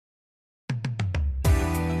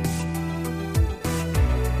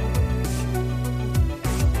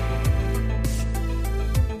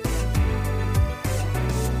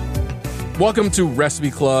Welcome to Recipe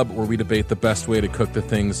Club, where we debate the best way to cook the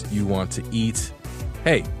things you want to eat.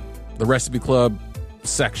 Hey, the Recipe Club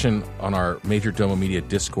section on our Major Domo Media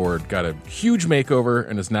Discord got a huge makeover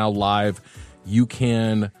and is now live. You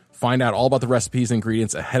can find out all about the recipes and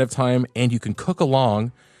ingredients ahead of time, and you can cook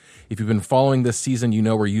along. If you've been following this season, you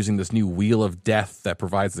know we're using this new Wheel of Death that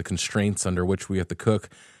provides the constraints under which we have to cook.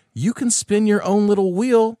 You can spin your own little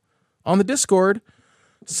wheel on the Discord.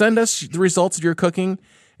 Send us the results of your cooking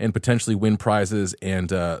and potentially win prizes and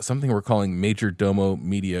something we're calling Major Domo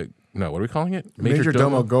Media. No, what are we calling it? Major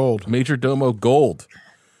Domo Gold. Major Domo Gold.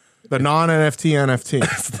 The non-NFT NFT.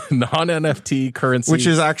 It's the non-NFT currency. Which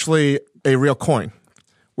is actually a real coin.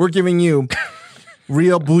 We're giving you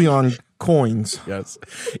real bullion coins. Yes.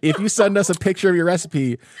 If you send us a picture of your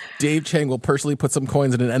recipe, Dave Chang will personally put some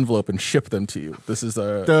coins in an envelope and ship them to you. This is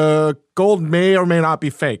the gold may or may not be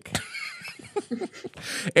fake.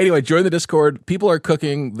 Anyway, join the Discord. People are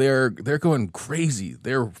cooking. They're going crazy.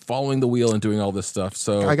 They're following the wheel and doing all this stuff.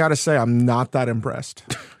 So I got to say, I'm not that impressed.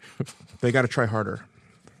 They got to try harder.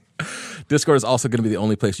 Discord is also going to be the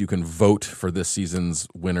only place you can vote for this season's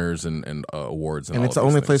winners and awards. And it's the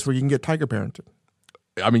only place where you can get Tiger Parented.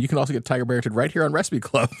 I mean, you can also get Tiger Parented right here on Recipe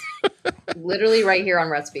Club. Literally right here on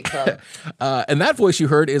Recipe Club. And that voice you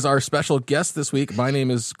heard is our special guest this week. My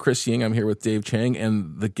name is Chris Ying. I'm here with Dave Chang.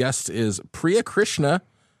 And the guest is Priya Krishna,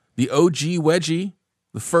 the OG Wedgie,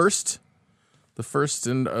 the first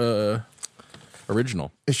and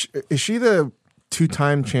original. Is she the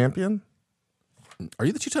two-time champion? Are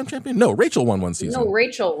you the two-time champion? No, Rachel won one season. No,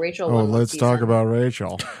 Rachel won one let's season. Talk about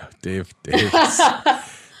Rachel. Dave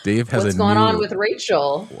has What's going on with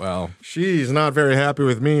Rachel? Well, she's not very happy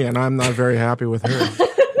with me, and I'm not very happy with her.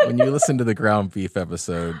 When you listen to the ground beef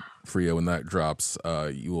episode, Priya, when that drops,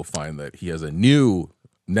 you will find that he has a new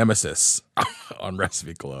nemesis on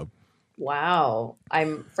Recipe Club. Wow,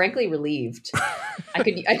 I'm frankly relieved. I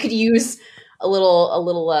could use a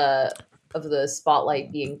little of the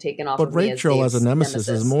spotlight being taken off. But of Rachel me as a nemesis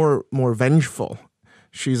is more vengeful.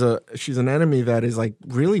 She's an enemy that is like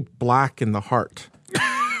really black in the heart.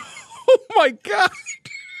 Oh my God.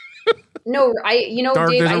 No, Dave,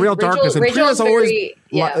 there's a real darkness. And Rachel's always,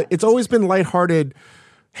 it's always been lighthearted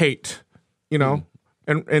hate,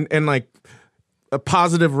 and like a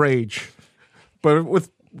positive rage. But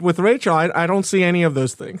with Rachel, I don't see any of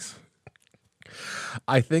those things.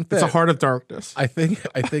 I think that it's a heart of darkness. I think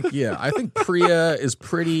yeah. I think Priya is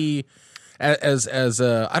pretty as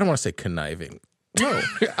I don't want to say conniving. No,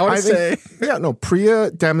 I want to say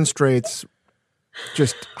Priya demonstrates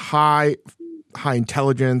just high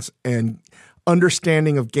intelligence and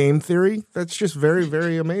understanding of game theory. That's just very,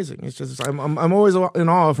 very amazing. It's just I'm always in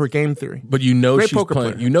awe of her game theory. But she's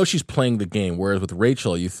playing. She's playing the game. Whereas with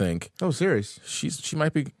Rachel, you think, oh, serious? She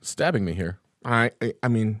might be stabbing me here. I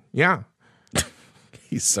mean, yeah.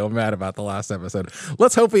 He's so mad about the last episode.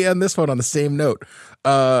 Let's hope we end this one on the same note.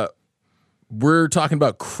 We're talking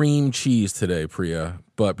about cream cheese today, Priya.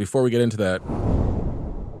 But before we get into that,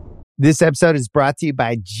 this episode is brought to you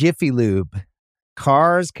by Jiffy Lube.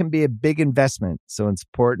 Cars can be a big investment, so it's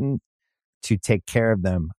important to take care of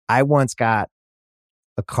them. I once got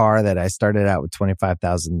a car that I started out with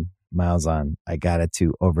 25,000 miles on. I got it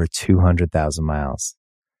to over 200,000 miles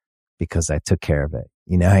because I took care of it.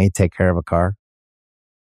 You know how you take care of a car?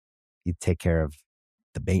 You take care of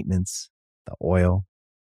the maintenance, the oil,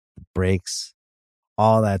 the brakes,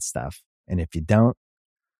 all that stuff. And if you don't,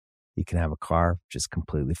 you can have a car just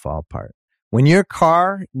completely fall apart. When your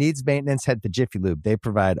car needs maintenance, head to Jiffy Lube. They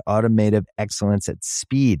provide automotive excellence at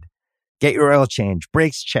speed. Get your oil change,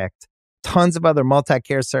 brakes checked, tons of other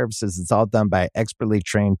multi-care services. It's all done by expertly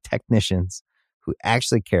trained technicians who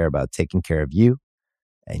actually care about taking care of you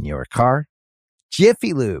and your car.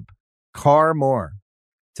 Jiffy Lube, car more.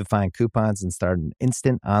 To find coupons and start an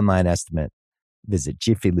instant online estimate, visit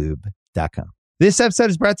jiffylube.com. This episode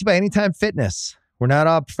is brought to you by Anytime Fitness. We're not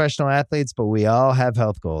all professional athletes, but we all have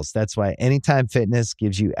health goals. That's why Anytime Fitness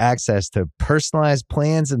gives you access to personalized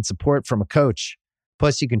plans and support from a coach.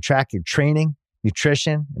 Plus, you can track your training,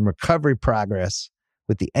 nutrition, and recovery progress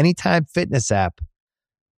with the Anytime Fitness app,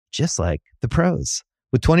 just like the pros.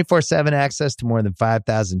 With 24/7 access to more than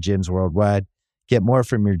 5,000 gyms worldwide, get more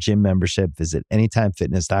from your gym membership. Visit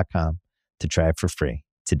anytimefitness.com to try it for free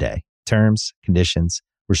today. Terms, conditions,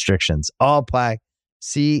 restrictions all apply.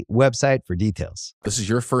 See website for details. This is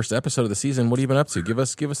your first episode of the season. What have you been up to? Give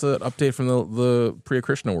us an update from the Priya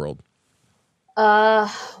Krishna world.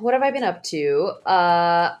 What have I been up to?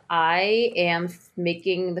 I am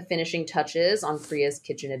making the finishing touches on Priya's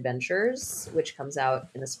Kitchen Adventures, which comes out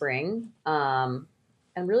in the spring. I'm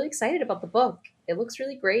really excited about the book. It looks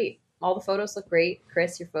really great. all the photos look great.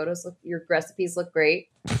 Chris, your recipes look great.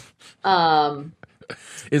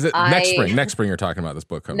 Is it next spring? Next spring you're talking about this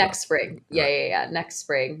book coming next out. spring. Yeah. Next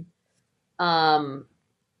spring. I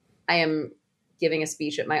am giving a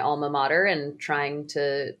speech at my alma mater and trying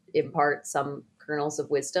to impart some kernels of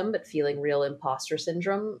wisdom, but feeling real imposter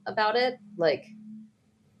syndrome about it. Like,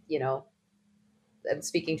 you know, I'm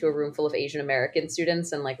speaking to a room full of Asian American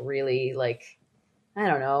students and like really like, I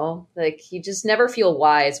don't know, like you just never feel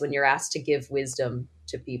wise when you're asked to give wisdom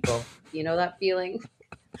to people. You know that feeling?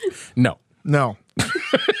 No.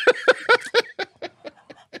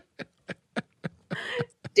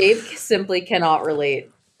 Dave simply cannot relate.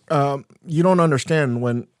 You don't understand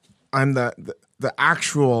when I'm the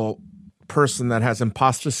actual person that has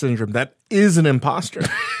imposter syndrome that is an imposter.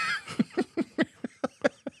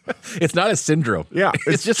 It's not a syndrome. Yeah,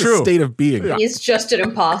 it's just true. a state of being. Yeah. He's just an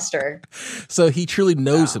imposter. So he truly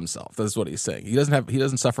knows himself. That's what he's saying. He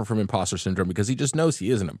doesn't suffer from imposter syndrome because he just knows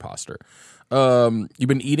he is an imposter. You've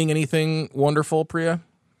been eating anything wonderful, Priya?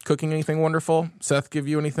 Cooking anything wonderful? Seth give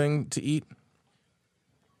you anything to eat?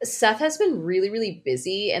 Seth has been really, really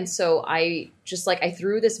busy. And so I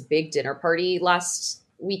threw this big dinner party last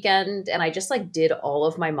weekend and I just like did all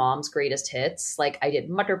of my mom's greatest hits. Like I did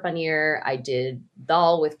matar paneer, I did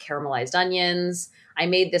dal with caramelized onions. I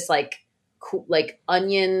made this like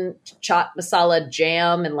onion chaat masala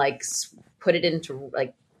jam and like put it into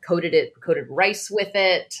like coated rice with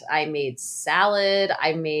it. I made salad.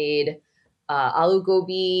 I made aloo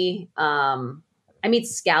gobi. I made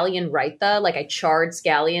scallion raita. Like I charred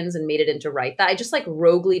scallions and made it into raita. I just like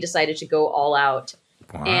roguely decided to go all out.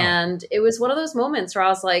 Wow. And it was one of those moments where I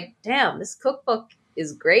was like, damn, this cookbook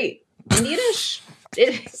is great. Indianish,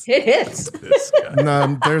 it hits.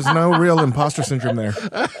 No, there's no real imposter syndrome there.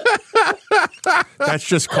 That's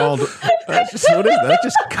just called What is that?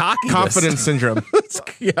 Just cockiness. confidence syndrome.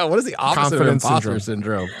 Yeah, what is the opposite Confidence of imposter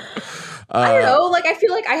syndrome? I don't know. Like I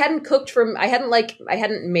feel like I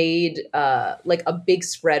hadn't made like a big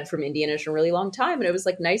spread from Indianish in a really long time, and it was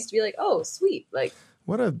like nice to be like, oh, sweet, like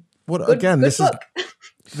Good, this is book.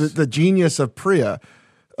 the genius of Priya,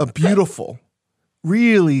 a beautiful,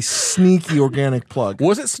 really sneaky organic plug.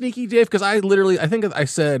 Was it sneaky, Dave? Because I think I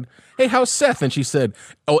said, hey, how's Seth? And she said,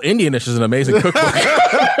 oh, Indianish is an amazing cookbook.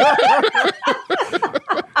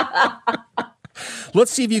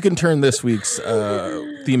 Let's see if you can turn this week's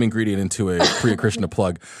theme ingredient into a Priya Krishna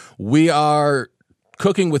plug. We are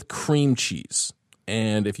cooking with cream cheese.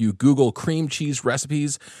 And if you Google cream cheese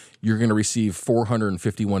recipes, you're going to receive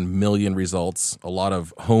 451 million results. A lot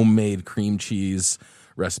of homemade cream cheese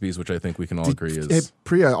recipes, which I think we can all agree is. Hey,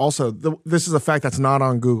 Priya, also, this is a fact that's not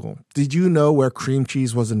on Google. Did you know where cream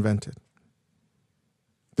cheese was invented?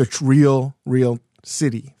 The real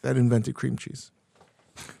city that invented cream cheese.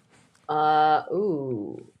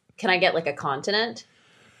 Ooh. Can I get like a continent?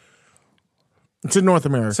 It's in North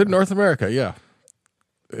America. It's in North America, yeah.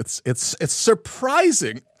 It's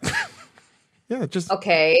surprising. Yeah, just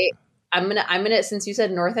Okay. I'm gonna since you said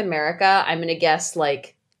North America, I'm gonna guess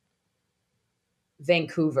like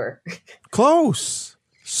Vancouver. close.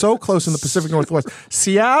 So close in the Pacific Northwest.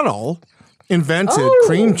 Seattle invented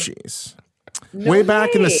cream cheese way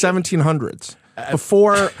back in the 1700s,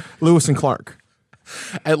 before Lewis and Clark.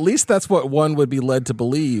 At least that's what one would be led to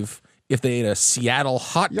believe if they ate a Seattle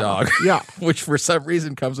hot dog, Yeah. which for some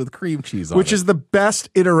reason comes with cream cheese on Which it. is the best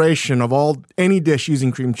iteration of any dish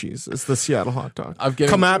using cream cheese. It's the Seattle hot dog.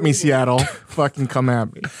 Come at me, Seattle. Fucking come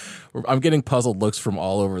at me. I'm getting puzzled looks from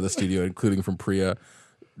all over the studio, including from Priya.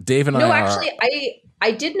 Dave and No, I actually,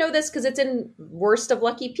 I did know this because it's in Worst of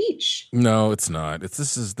Lucky Peach. No, it's not. This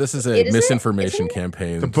is a It is misinformation Isn't it?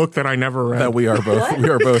 campaign. The book that I never read. That we are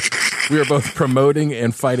both promoting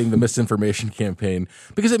and fighting the misinformation campaign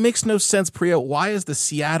because it makes no sense, Priya. Why is the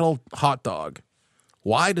Seattle hot dog?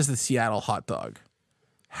 Why does the Seattle hot dog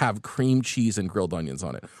have cream cheese and grilled onions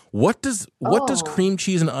on it? What does cream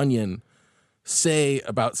cheese and onion say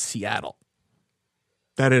about Seattle?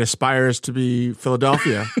 That it aspires to be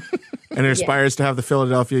Philadelphia. And it aspires to have the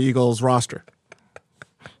Philadelphia Eagles roster.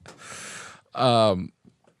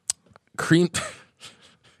 Cream.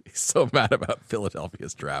 He's so mad about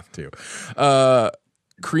Philadelphia's draft too.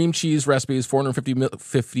 Cream cheese recipes,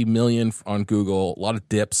 450 million on Google. A lot of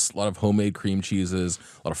dips, a lot of homemade cream cheeses,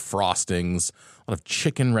 a lot of frostings, a lot of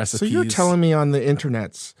chicken recipes. So you're telling me on the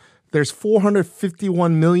internets there's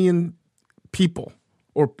 451 million people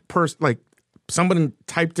or somebody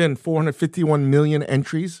typed in 451 million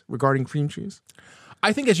entries regarding cream cheese?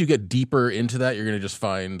 I think as you get deeper into that, you're going to just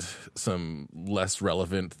find some less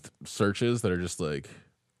relevant searches that are just like,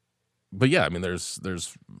 but yeah, I mean, there's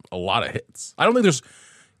a lot of hits. I don't think there's,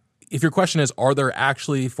 if your question is, are there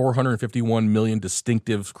actually 451 million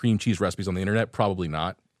distinctive cream cheese recipes on the internet? Probably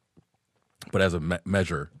not. But as a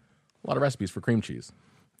measure, a lot of recipes for cream cheese.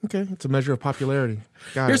 Okay, it's a measure of popularity.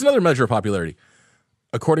 Here's another measure of popularity.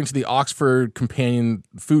 According to the Oxford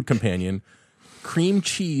Food Companion, cream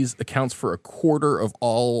cheese accounts for 1/4 of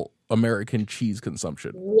all American cheese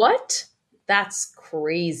consumption. What? That's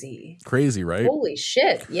crazy. Crazy, right? Holy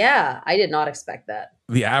shit. Yeah, I did not expect that.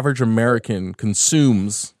 The average American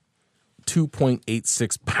consumes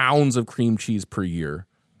 2.86 pounds of cream cheese per year,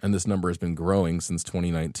 and this number has been growing since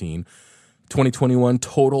 2019. 2021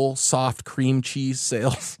 total soft cream cheese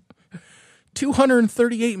sales,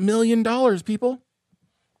 $238 million, people.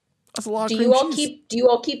 That's a lot of cream cheese. Do you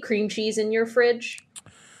all keep cream cheese in your fridge?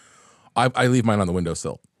 I leave mine on the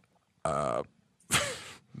windowsill. No.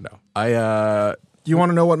 Do you want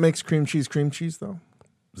to know what makes cream cheese, though?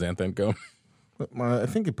 Xanthan, go. I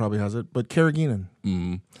think it probably has it, but carrageenan.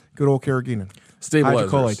 Good old carrageenan.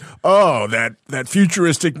 Stabilizers. Oh, that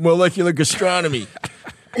futuristic molecular gastronomy.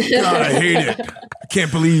 God, I hate it. I can't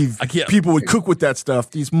believe people would cook with that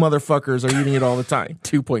stuff. These motherfuckers are eating it all the time.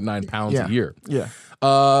 2.9 pounds a year. Yeah.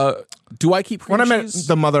 Do I keep cream cheese? When I meant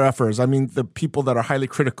the mother effers, I mean the people that are highly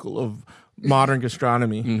critical of modern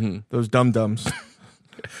gastronomy, those dum-dums.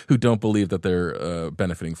 Who don't believe that they're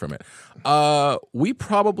benefiting from it. We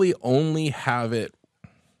probably only have it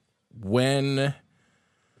when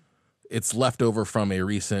it's left over from a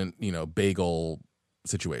recent, bagel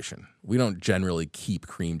situation. We don't generally keep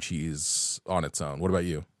cream cheese on its own. What about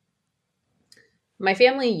you? My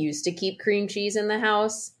family used to keep cream cheese in the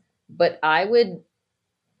house, but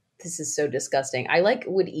this is so disgusting. I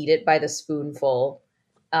would eat it by the spoonful.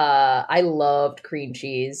 I loved cream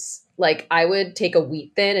cheese. I would take a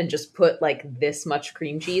wheat thin and just put this much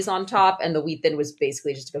cream cheese on top, and the wheat thin was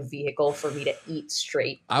basically just a vehicle for me to eat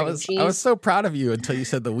straight cream cheese. I was so proud of you until you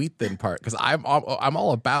said the wheat thin part, because I'm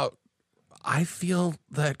all about. I feel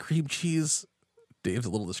that cream cheese. Dave's a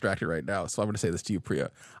little distracted right now, so I'm going to say this to you, Priya.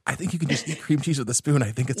 I think you can just eat cream cheese with a spoon.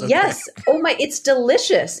 I think it's okay. Yes. Oh my! It's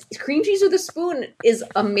delicious. Cream cheese with a spoon is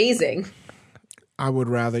amazing. I would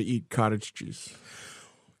rather eat cottage cheese.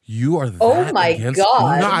 You are that oh my against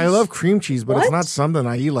god! No, I love cream cheese, but What? it's not something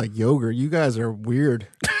I eat like yogurt. You guys are weird.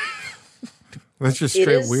 That's just It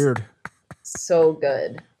straight is weird. So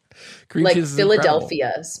good. Cream cheese is Philadelphia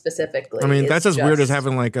incredible. specifically. I mean, is that's as weird as just-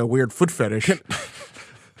 having a weird foot fetish.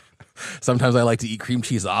 Sometimes I like to eat cream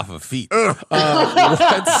cheese off of feet. Oh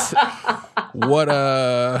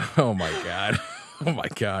my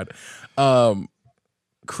god.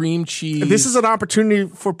 Cream cheese. This is an opportunity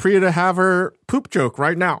for Priya to have her poop joke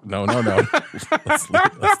right now. No. Let's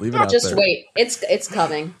leave it out Just there. wait. It's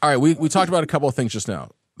coming. All right, we talked about a couple of things just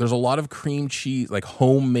now. There's a lot of cream cheese,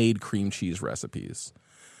 homemade cream cheese recipes.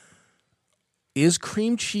 Is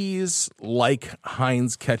cream cheese like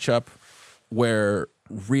Heinz ketchup, where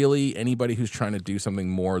really anybody who's trying to do something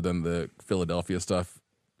more than the Philadelphia stuff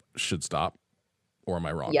should stop? Or am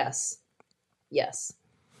I wrong? Yes.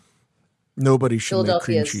 Nobody should make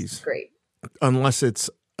Philadelphia cream is cheese great. unless it's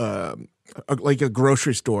like a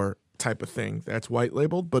grocery store type of thing that's white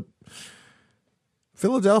labeled. But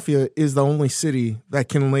Philadelphia is the only city that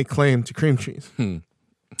can lay claim to cream cheese,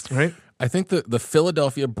 right? I think the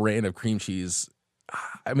Philadelphia brand of cream cheese,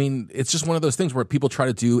 I mean, it's just one of those things where people try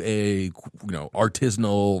to do a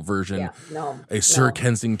artisanal version, Sir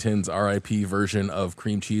Kensington's RIP version of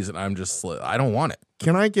cream cheese, and I'm just I don't want it.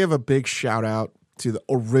 Can I give a big shout out to the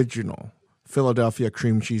original Philadelphia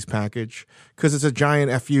cream cheese package? Because it's a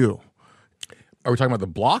giant FU. Are we talking about the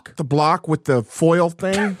block? The block with the foil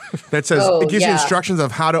thing that says it gives you instructions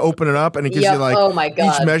of how to open it up, and it gives you oh my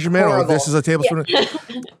God. each measurement. Horrible. This is a tablespoon. Yeah.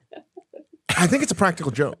 I think it's a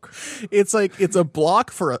practical joke. It's a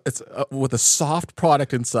block with a soft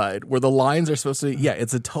product inside where the lines are supposed to. Yeah,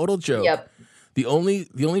 it's a total joke. Yep. The only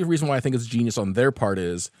reason why I think it's genius on their part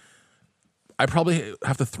is I probably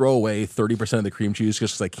have to throw away 30% of the cream cheese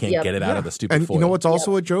just because I can't get it out of the stupid and foil. You know what's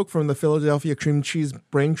also a joke from the Philadelphia Cream Cheese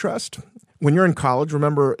Brain Trust? When you're in college,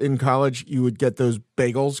 remember in college you would get those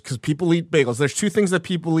bagels because people eat bagels. There's two things that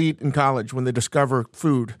people eat in college when they discover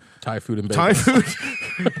food: Thai food and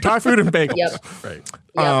bagels. Thai food and bagels. Yep. Right.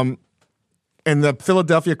 Yep. And the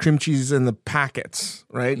Philadelphia cream cheese in the packets,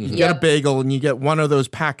 right? You get a bagel and you get one of those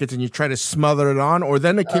packets and you try to smother it on, or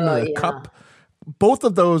then it came in a cup. Both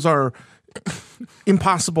of those are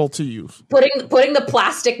impossible to use. Putting the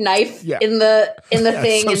plastic knife in the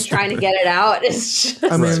thing so and trying to get it out is just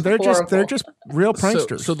they're just real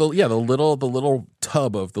pranksters. So the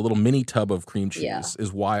little mini tub of cream cheese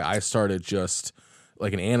is why I started just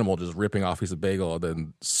like an animal, just ripping off a piece of bagel and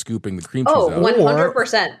then scooping the cream cheese out.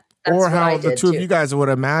 100%. That's or what I how the did, two too. of you guys would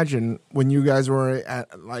imagine when you guys were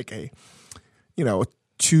at like a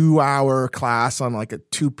 2-hour class on like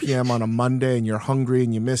at 2 p.m. on a Monday and you're hungry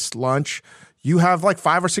and you missed lunch. You have like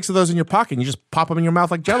 5 or 6 of those in your pocket and you just pop them in your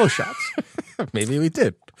mouth like Jello shots. Maybe we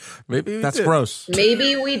did. Maybe we That's did. gross.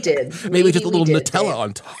 Maybe we did. Maybe just a we little did, Nutella Dave.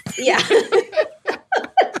 on top. Yeah.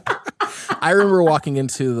 I remember walking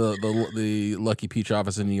into the Lucky Peach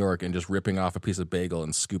office in New York and just ripping off a piece of bagel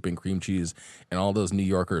and scooping cream cheese, and all those New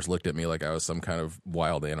Yorkers looked at me like I was some kind of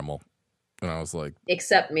wild animal, and I was like,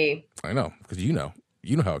 Except me, I know, because you know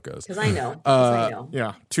how it goes. because I know. 'Cause I know.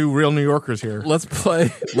 Yeah, 2 real New Yorkers here. Let's play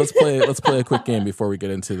a quick game before we get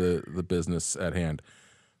into the business at hand.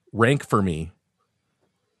 Rank for me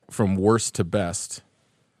from worst to best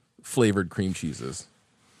flavored cream cheeses.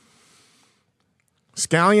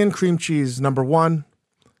 Scallion cream cheese number 1.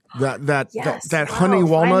 That Yes. Wow, honey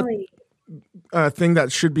walnut finally. thing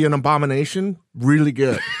that should be an abomination. Really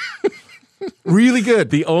good. Really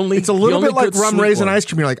good. It's a little bit like rum raisin ice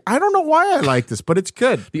cream. You're like, I don't know why I like this, but it's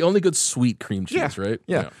good. The only good sweet cream cheese, right?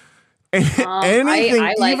 Yeah. I Anything,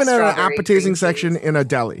 like even in an strawberry appetizing cream section cheese. in a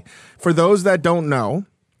deli. For those that don't know,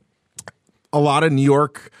 a lot of New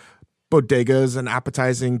York bodegas and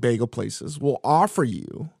appetizing bagel places will offer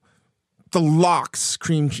you the Lox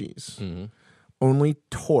cream cheese. Mm-hmm. Only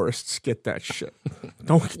tourists get that shit.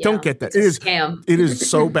 Don't get that. It's a scam. It is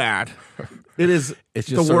so bad. It is It's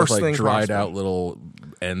the just sort worst of like thing dried possible. out little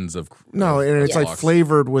ends of No, and it's like Lox.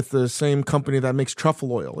 flavored with the same company that makes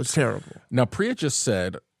truffle oil. It's terrible. Now Priya just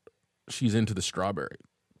said she's into the strawberry.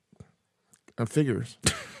 Figures.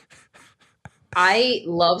 I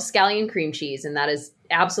love scallion cream cheese, and that is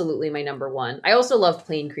absolutely my number one. I also love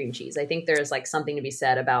plain cream cheese. I think there's like something to be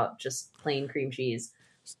said about just plain cream cheese.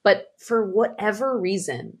 But for whatever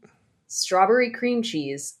reason, strawberry cream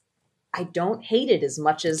cheese, I don't hate it as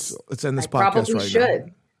much as Let's end this I podcast probably right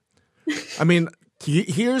should. now. I mean,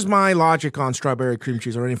 here's my logic on strawberry cream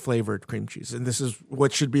cheese or any flavored cream cheese, and this is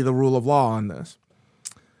what should be the rule of law on this.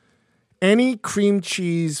 Any cream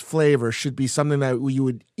cheese flavor should be something that you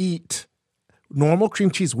would eat normal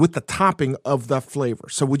cream cheese with the topping of the flavor.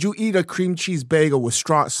 So would you eat a cream cheese bagel with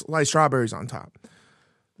sliced strawberries on top?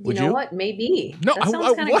 You know what? Maybe. No, that sounds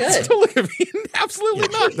I kind of want good. to look at me. Absolutely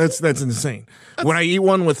not. That's insane. Would I eat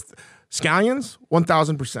one with scallions?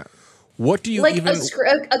 1,000%. What do you Like even?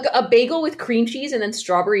 a bagel with cream cheese and then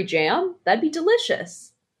strawberry jam? That'd be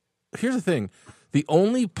delicious. Here's the thing: the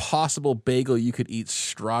only possible bagel you could eat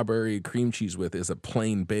strawberry cream cheese with is a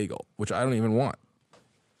plain bagel, which I don't even want.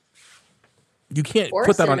 You can't Or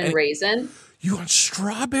put a that on. cinnamon raisin. You want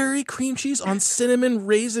strawberry cream cheese on cinnamon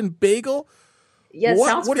raisin bagel? Yeah, it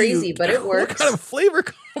sounds what are you- crazy, but it works. What kind of flavor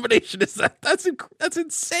combination is that? That's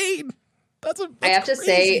insane. That's I have to crazy.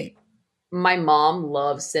 say, my mom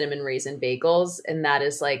loves cinnamon raisin bagels, and that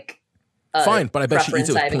is like a Fine, but I bet she eats preference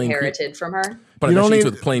it with I've plain cream. inherited from her. But You I bet don't she eats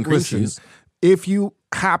need- with plain cream listen, cheese. If you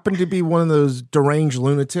happen to be one of those deranged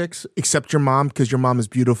lunatics, accept your mom because your mom is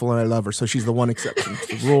beautiful and I love her. So she's the one exception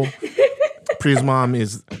to the rule. Priya's mom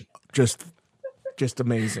is just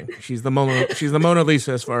amazing. She's the Mona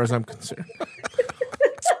Lisa as far as I'm concerned.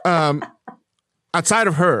 Outside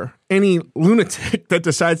of her, any lunatic that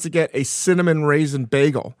decides to get a cinnamon raisin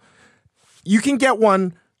bagel, you can get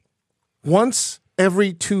one once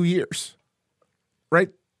every 2 years, right?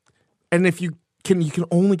 And if you can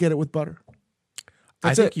only get it with butter.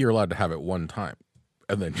 I think you're allowed to have it one time,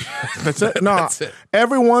 and then That's it. No, That's it.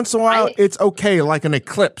 every once in a while, it's okay. Like an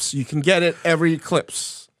eclipse, you can get it every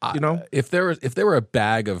eclipse. You know, if there were a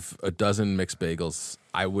bag of a dozen mixed bagels,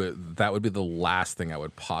 that would be the last thing I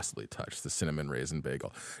would possibly touch, the cinnamon raisin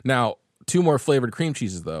bagel. Now, 2 more flavored cream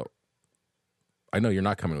cheeses though. I know you're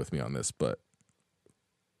not coming with me on this, but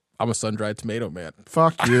I'm a sun-dried tomato man,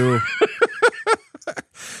 fuck you.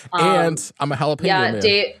 and I'm a jalapeno Yeah, man.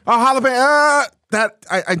 Dave. Oh, jalapeno. That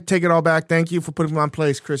I take it all back. Thank you for putting me on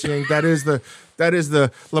place, Chris Yang. That is the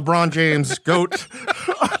LeBron James goat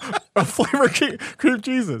of flavor cream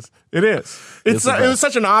cheeses. It is. It was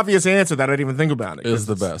such an obvious answer that I didn't even think about it. It is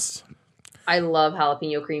the best. I love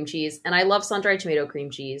jalapeno cream cheese, and I love sun-dried tomato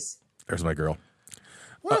cream cheese. There's my girl.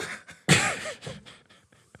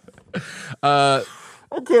 I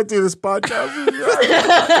can't do this podcast.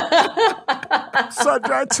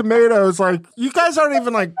 Sun-dried tomatoes, like you guys aren't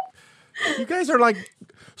even like. You guys are like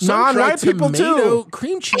non-white Sun-dried people tomato too.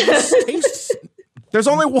 cream cheese tastes There's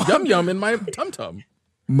only one. yum yum in my tum tum.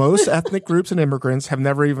 Most ethnic groups and immigrants have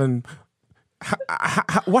never even.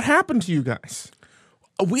 What happened to you guys?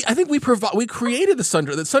 I think we created the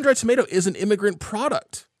sun-dried. The sun-dried tomato is an immigrant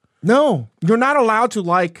product. No, you're not allowed to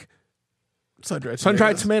like Sun-dried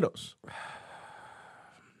sun-dried tomatoes.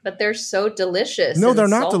 But they're so delicious. No, and they're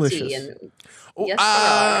not salty delicious. And,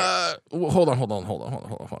 yes, they are. Hold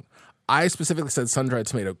on. I specifically said sun-dried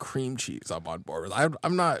tomato cream cheese. I'm on board with.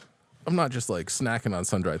 I'm not just like snacking on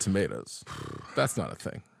sun-dried tomatoes. That's not a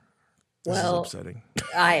thing. This is Well, upsetting.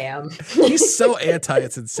 I am. He's so anti.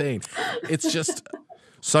 It's insane. It's just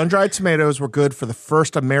Sun-dried tomatoes were good for the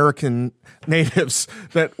first American natives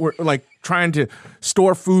that were like trying to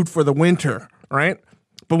store food for the winter, right?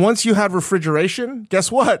 But once you had refrigeration,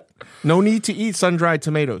 guess what? No need to eat sun-dried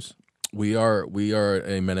tomatoes. we are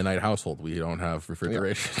a Mennonite household. We don't have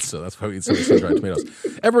refrigeration, so that's why we eat so many sun-dried tomatoes.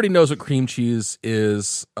 Everybody knows what cream cheese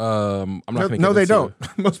is. I'm not going to. No, they don't.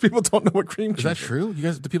 Most people don't know what cream Is cheese that true? You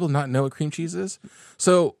guys, do people not know what cream cheese is?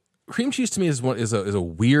 So cream cheese to me is a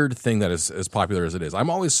weird thing that is as popular as it is. I'm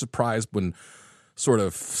always surprised when sort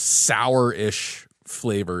of sour-ish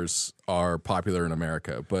flavors are popular in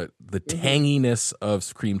America, but the tanginess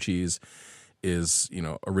of cream cheese is,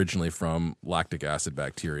 originally from lactic acid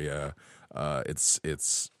bacteria.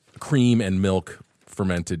 It's cream and milk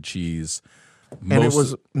fermented cheese. And it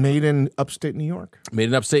was made in upstate New York. Made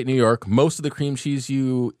in upstate New York. Most of the cream cheese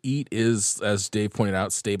you eat is, as Dave pointed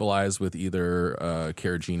out, stabilized with either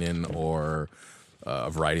carrageenan or a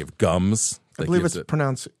variety of gums. I believe it's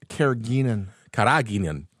pronounced carrageenan.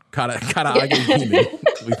 Carrageenan.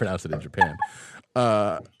 Carrageenan. We pronounce it in Japan.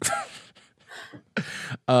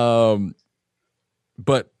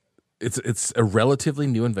 But it's a relatively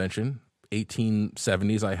new invention.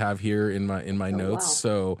 1870s I have here in my notes.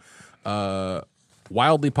 Wow. So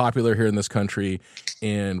wildly popular here in this country,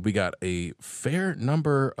 and we got a fair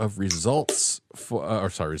number of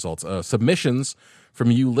submissions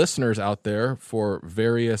from you listeners out there for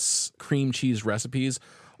various cream cheese recipes.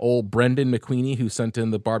 Old Brendan McQueenie, who sent in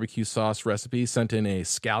the barbecue sauce recipe, sent in a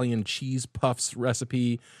scallion cheese puffs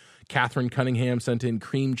recipe. Catherine Cunningham sent in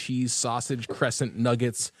cream cheese sausage crescent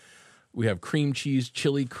nuggets. We have cream cheese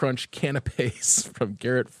chili crunch canapes from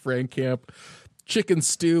Garrett Frankamp. Chicken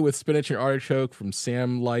stew with spinach and artichoke from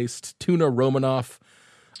Sam Leist. Tuna Romanoff.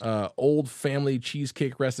 Old family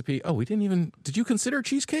cheesecake recipe. Oh, did you consider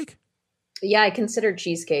cheesecake? Yeah, I considered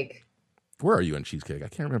cheesecake. Where are you in cheesecake? I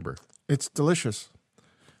can't remember. It's delicious.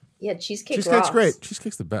 Yeah, cheesecake's Cheesecake's great.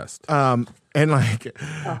 Cheesecake's the best. And like,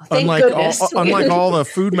 thank goodness. unlike all the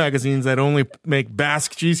food magazines that only make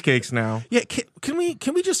Basque cheesecakes now. Yeah, can we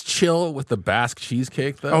just chill with the Basque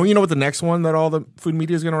cheesecake though? Oh, you know what the next one that all the food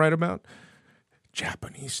media is going to write about?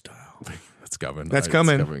 Japanese style. That's coming. That's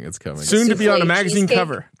coming. It's coming. Soon to be on a Souffle magazine cheesecake.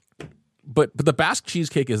 cover. But the Basque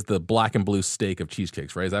cheesecake is the black and blue steak of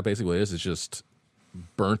cheesecakes, right? Is that basically what it is? It's just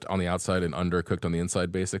burnt on the outside and undercooked on the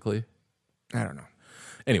inside, basically. I don't know.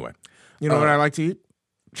 Anyway, You know what I like to eat?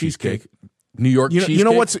 cheesecake. New York cheesecake. You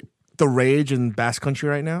know what's the rage in Basque country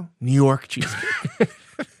right now? New York cheesecake.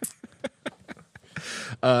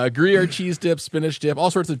 Gruyere cheese dip, spinach dip,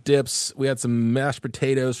 all sorts of dips. We had some mashed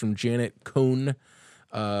potatoes from Janet Cohn.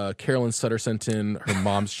 Carolyn Sutter sent in her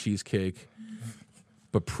mom's cheesecake.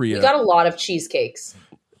 But Priya, We got a lot of cheesecakes.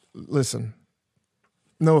 Listen,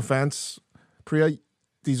 no offense, Priya.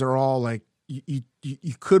 These are all like you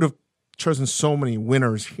could have chosen so many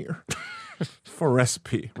winners here for a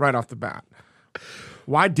recipe right off the bat.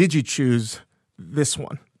 Why did you choose this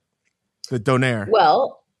one, the donair?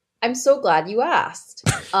 Well, I'm so glad you asked.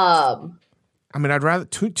 I mean, I'd rather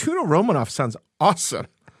tuna Romanoff sounds awesome.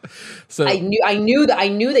 so I knew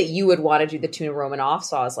that you would want to do the tuna Romanoff,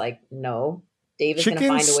 so I was like, no. David's going to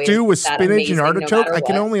Chicken find a way stew to with make that spinach amazing and artichoke. No I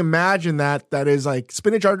can what. only imagine that is like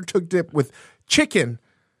spinach artichoke dip with chicken.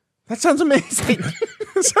 That sounds amazing.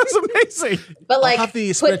 That sounds amazing. But like, I'll have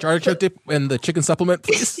the spinach artichoke dip and the chicken supplement,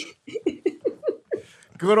 please.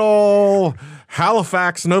 Good old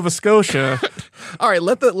Halifax, Nova Scotia. All right,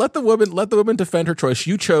 let the woman defend her choice.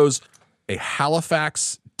 You chose a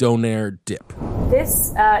Halifax donair dip.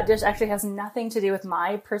 This dish actually has nothing to do with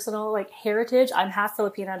my personal heritage. I'm half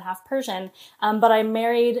Filipino and half Persian, but I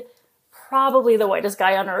married probably the whitest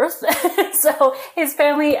guy on earth. So his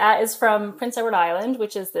family is from Prince Edward Island,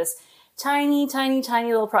 which is this tiny, tiny,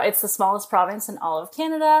 tiny little it's the smallest province in all of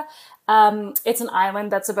Canada. It's an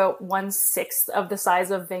island that's about 1/6 of the size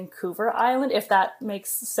of Vancouver Island, if that makes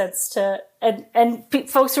sense to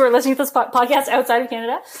folks who are listening to this podcast outside of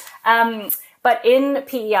Canada. But in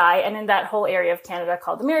PEI and in that whole area of Canada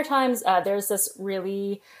called the Maritimes, there's this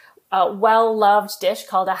really well-loved dish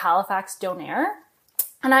called a Halifax donair.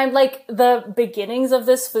 And I'm like, the beginnings of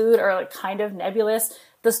this food are like kind of nebulous.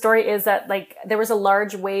 The story is that like there was a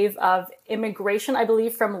large wave of immigration, I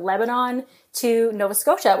believe, from Lebanon to Nova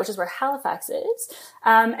Scotia, which is where Halifax is.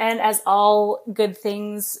 And as all good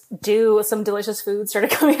things do, some delicious food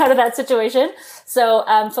started coming out of that situation. So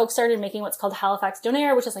folks started making what's called Halifax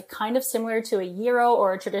doner, which is like kind of similar to a gyro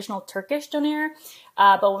or a traditional Turkish doner.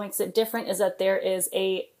 But what makes it different is that there is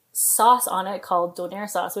a sauce on it called doner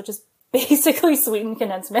sauce, which is basically sweetened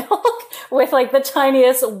condensed milk with like the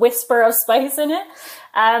tiniest whisper of spice in it.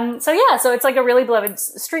 So it's like a really beloved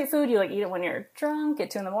street food. You like eat it when you're drunk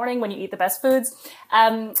at 2 a.m. when you eat the best foods.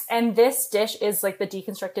 And this dish is like the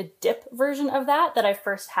deconstructed dip version of that I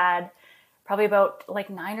first had probably about like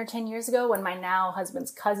 9 or 10 years ago when my now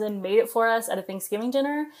husband's cousin made it for us at a Thanksgiving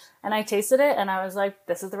dinner. And I tasted it and I was like,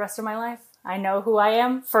 this is the rest of my life. I know who I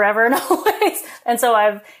am forever and always. And so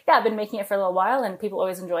I've been making it for a little while and people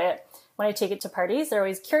always enjoy it. When I take it to parties, they're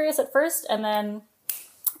always curious at first, and then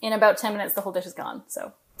in about 10 minutes, the whole dish is gone.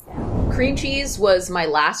 So, cream cheese was my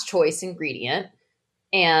last choice ingredient.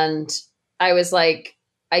 And I was like,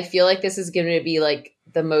 I feel like this is going to be like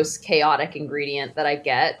the most chaotic ingredient that I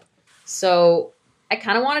get. So I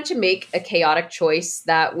kind of wanted to make a chaotic choice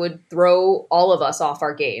that would throw all of us off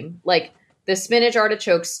our game. Like the spinach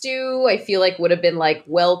artichoke stew, I feel like would have been like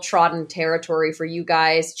well-trodden territory for you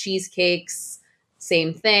guys. Cheesecakes,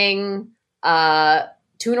 same thing.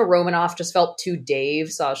 Tuna Romanoff just felt too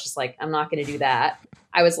Dave. So I was just like, I'm not going to do that.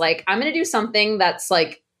 I was like, I'm going to do something that's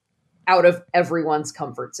like out of everyone's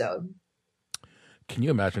comfort zone. Can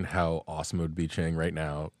you imagine how awesome it would be, Chang, right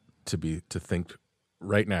now to think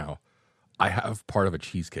right now, I have part of a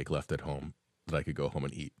cheesecake left at home that I could go home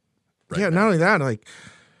and eat. Right now. Not only that, like,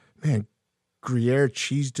 man, Gruyere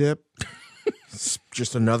cheese dip,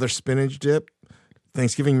 just another spinach dip.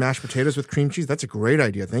 Thanksgiving mashed potatoes with cream cheese. That's a great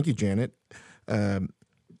idea. Thank you, Janet.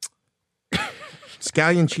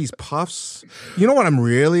 Scallion cheese puffs. You know what I'm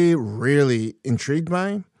really, really intrigued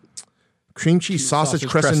by? Cream cheese sausage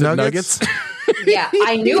crescent nuggets. Yeah,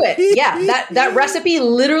 I knew it. Yeah, that recipe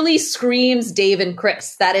literally screams Dave and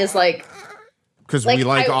Chris. That is like... Because we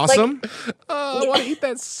like awesome? I want to eat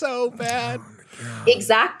that so bad.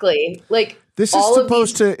 Exactly. Like... This is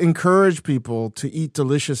supposed to encourage people to eat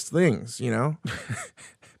delicious things, you know?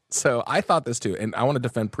 So I thought this too, and I want to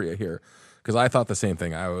defend Priya here because I thought the same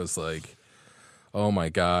thing. I was like, oh my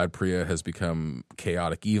God, Priya has become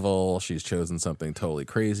chaotic evil. She's chosen something totally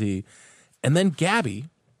crazy. And then Gabby,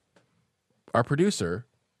 our producer,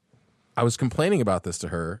 I was complaining about this to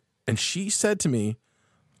her, and she said to me,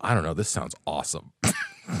 I don't know, this sounds awesome.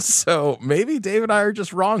 So maybe Dave and I are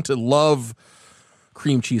just wrong to love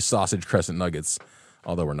cream cheese sausage crescent nuggets,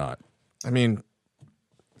 although we're not. I mean,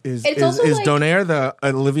 is Donaire the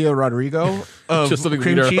Olivia Rodrigo of just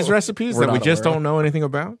cream cheese recipes that we just don't know anything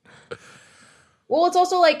about? Well, it's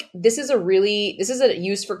also like this is a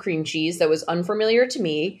use for cream cheese that was unfamiliar to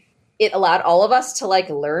me. It allowed all of us to like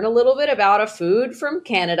learn a little bit about a food from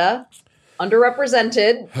Canada,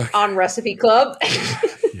 underrepresented on Recipe Club.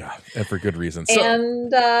 Yeah, and for good reason.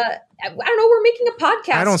 And I don't know, we're making a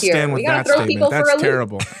podcast. I don't stand with that statement. That's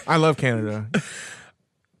terrible. I love Canada.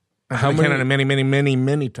 I've been to Canada many, many, many,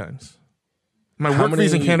 many times. My work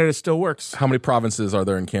visa in Canada still works. How many provinces are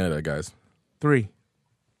there in Canada, guys? 3.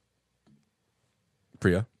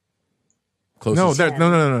 Priya? Closest?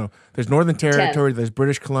 No. There's Northern Territory, 10. There's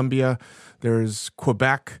British Columbia, there's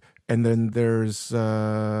Quebec, and then there's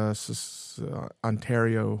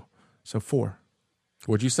Ontario. So 4.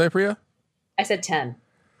 What'd you say, Priya? I said 10.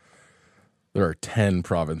 There are 10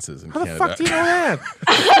 provinces in Canada. How the fuck do you know that?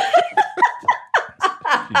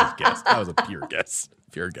 You just guessed. That was a pure guess.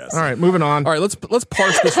 Pure guess. All right, moving on. All right, let's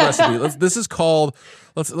parse this recipe.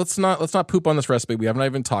 Let's not poop on this recipe. We haven't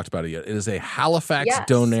even talked about it yet. It is a Halifax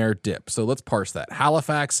doner dip. So let's parse that.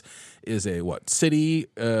 Halifax is a city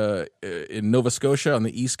in Nova Scotia on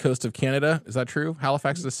the east coast of Canada. Is that true?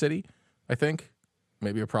 Halifax is a city, I think.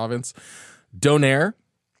 Maybe a province. Doner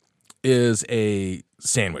is a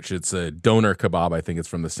sandwich. It's a doner kebab. I think it's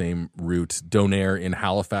from the same root. Doner in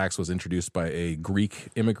Halifax was introduced by a Greek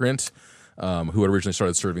immigrant who originally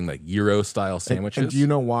started serving like gyro style sandwiches. And do you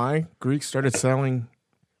know why Greeks started selling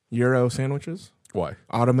gyro sandwiches? Why?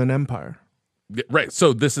 Ottoman Empire. Yeah, right.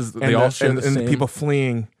 So this is they all share the same. And people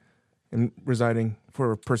fleeing and residing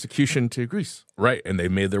for persecution to Greece. Right, and they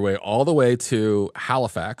made their way all the way to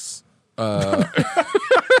Halifax.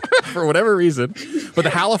 For whatever reason. But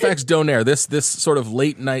the Halifax doner, this sort of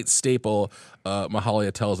late night staple,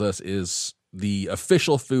 Mahalia tells us, is the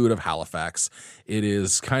official food of Halifax. It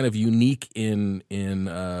is kind of unique in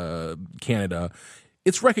Canada.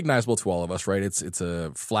 it's recognizable to all of us, right? It's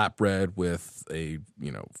a flatbread with a,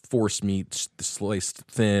 force meat sliced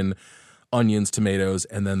thin, onions, tomatoes,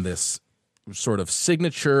 and then this sort of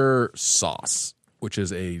signature sauce, which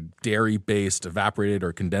is a dairy-based evaporated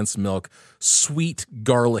or condensed milk sweet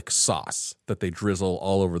garlic sauce that they drizzle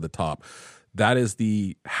all over the top. That is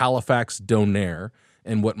the Halifax Donair.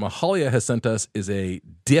 And what Mahalia has sent us is a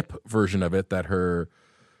dip version of it that her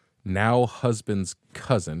now husband's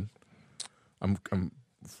cousin, I'm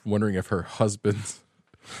wondering if her husband's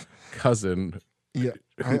cousin. Yeah,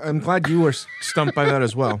 I'm glad you were stumped by that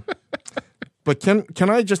as well. But can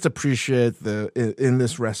I just appreciate in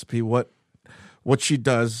this recipe what she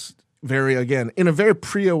does in a very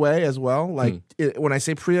Priya way as well. Like when I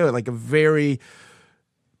say Priya, like a very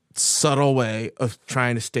subtle way of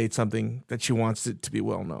trying to state something that she wants it to be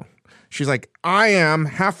well known. She's like, I am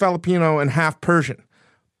half Filipino and half Persian,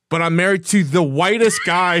 but I'm married to the whitest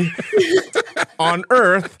guy on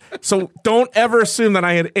earth. So don't ever assume that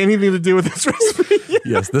I had anything to do with this recipe.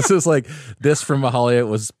 Yes, this from Mahalia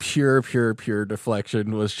was pure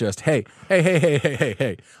deflection. Was just, hey.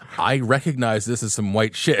 I recognize this as some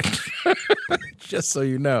white shit. Just so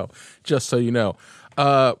you know.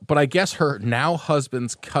 But I guess her now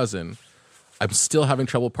husband's cousin, I'm still having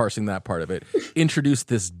trouble parsing that part of it, introduced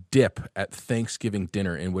this dip at Thanksgiving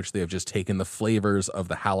dinner in which they have just taken the flavors of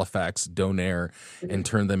the Halifax Donair and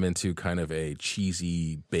turned them into kind of a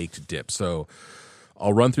cheesy baked dip. So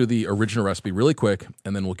I'll run through the original recipe really quick,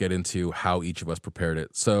 and then we'll get into how each of us prepared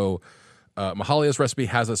it. So Mahalia's recipe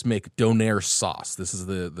has us make Donair sauce. This is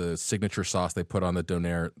the signature sauce they put on the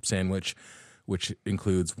Donair sandwich, which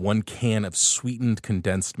includes 1 can of sweetened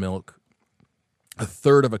condensed milk,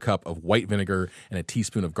 1/3 of a cup of white vinegar, and a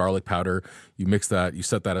teaspoon of garlic powder. You mix that, you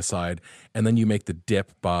set that aside, and then you make the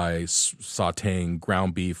dip by sauteing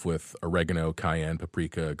ground beef with oregano, cayenne,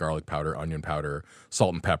 paprika, garlic powder, onion powder,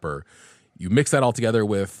 salt and pepper. You mix that all together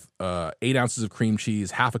with 8 ounces of cream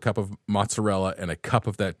cheese, half a cup of mozzarella, and a cup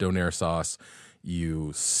of that Donair sauce.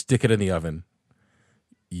 You stick it in the oven.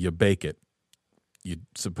 You bake it. You're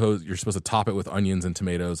supposed to top it with onions and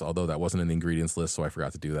tomatoes, although that wasn't in the ingredients list, so I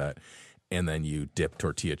forgot to do that. And then you dip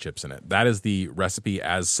tortilla chips in it. That is the recipe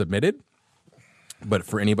as submitted. But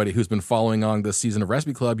for anybody who's been following on this season of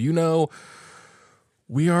Recipe Club,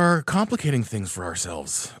 we are complicating things for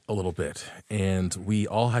ourselves a little bit. And we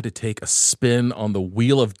all had to take a spin on the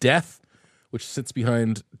wheel of death, which sits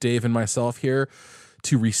behind Dave and myself here,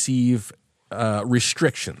 to receive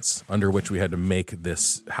restrictions under which we had to make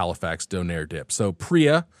this Halifax Donair dip. So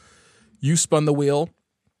Priya, you spun the wheel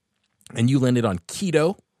and you landed on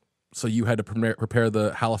keto. So you had to prepare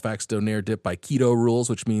the Halifax Donair dip by keto rules,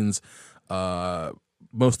 which means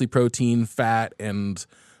mostly protein, fat, and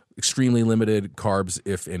extremely limited carbs,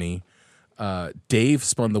 if any. Dave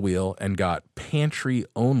spun the wheel and got pantry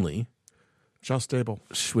only. Shelf stable.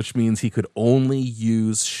 Which means he could only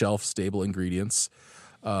use shelf-stable ingredients.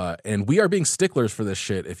 And we are being sticklers for this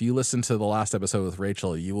shit. If you listen to the last episode with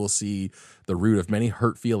Rachel, you will see the root of many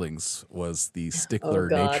hurt feelings was the stickler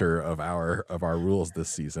nature of our rules this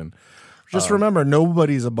season. Just remember,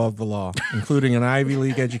 nobody's above the law, including an Ivy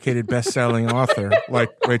League educated best-selling author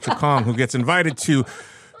like Rachel Kong, who gets invited to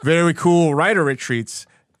very cool writer retreats.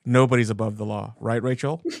 Nobody's above the law. Right,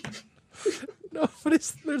 Rachel? No,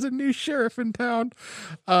 but there's a new sheriff in town.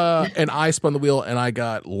 And I spun the wheel, and I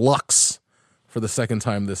got Lux for the second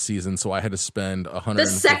time this season, so I had to spend $150. The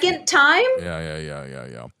second time?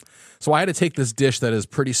 Yeah. So I had to take this dish that is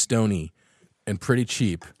pretty stony and pretty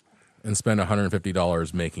cheap and spend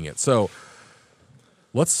 $150 making it. So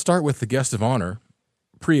let's start with the guest of honor.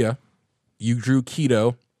 Priya, you drew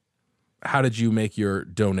keto. How did you make your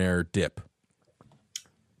Donair dip?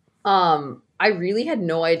 I really had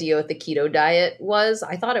no idea what the keto diet was.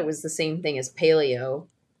 I thought it was the same thing as paleo,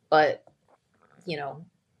 but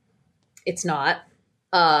it's not.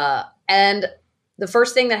 And the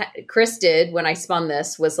first thing that Chris did when I spun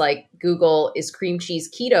this was like, Google, is cream cheese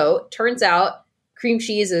keto? Turns out cream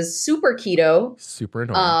cheese is super keto. Super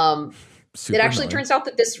annoying. It actually turns out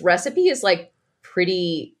that this recipe is like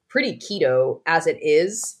pretty keto as it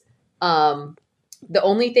is. The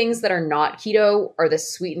only things that are not keto are the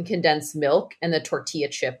sweetened condensed milk and the tortilla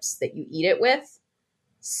chips that you eat it with.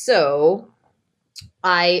 So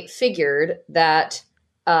I figured that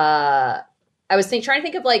I was trying to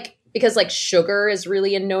think of because sugar is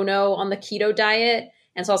really a no-no on the keto diet.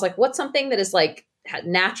 And so I was like, what's something that is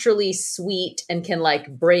naturally sweet and can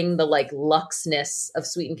bring the luxness of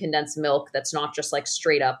sweetened condensed milk that's not just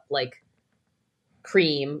straight up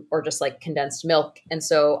cream or just condensed milk. And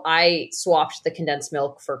so I swapped the condensed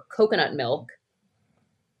milk for coconut milk.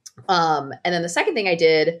 And then the second thing I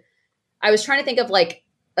did I was trying to think of like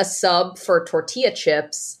a sub for tortilla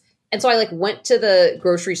chips. And so I like went to the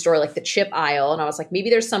grocery store, like the chip aisle, and I was like, maybe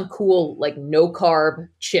there's some cool like no carb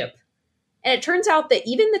chip. And it turns out that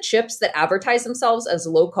even the chips that advertise themselves as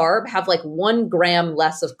low carb have like 1 gram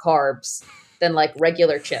less of carbs than like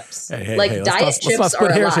regular chips. Hey, like diet let's chips not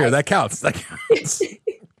split are hairs alive. here. That counts. That counts.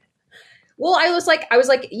 Well, I was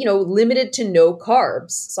like, you know, limited to no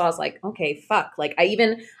carbs. So I was like, okay, fuck. Like I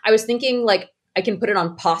was thinking like I can put it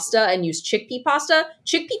on pasta and use chickpea pasta.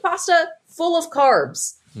 Chickpea pasta full of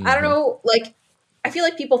carbs. I don't know. Like, I feel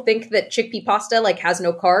like people think that chickpea pasta like has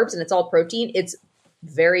no carbs and it's all protein. It's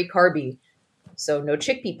very carby. So no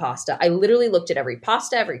chickpea pasta. I literally looked at every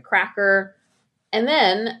pasta, every cracker. And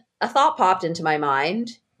then a thought popped into my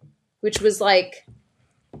mind, which was like,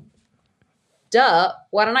 duh,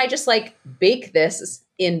 why don't I just like bake this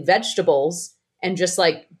in vegetables and just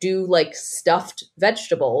like do like stuffed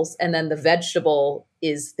vegetables, and then the vegetable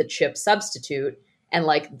is the chip substitute, and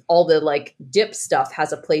like all the like dip stuff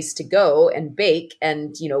has a place to go and bake,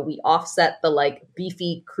 and you know, we offset the like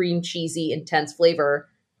beefy, cream cheesy, intense flavor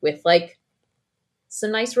with like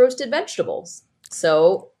some nice roasted vegetables.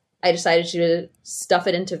 So I decided to stuff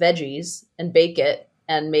it into veggies and bake it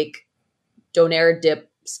and make donair dip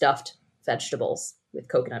stuffed vegetables with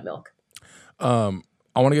coconut milk.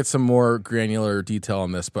 I want to get some more granular detail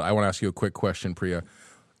on this, but I want to ask you a quick question, Priya.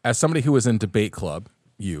 As somebody who was in debate club,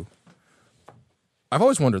 I've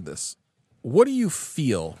always wondered this. What do you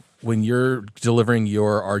feel when you're delivering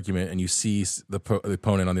your argument and you see the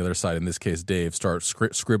opponent on the other side, in this case Dave, start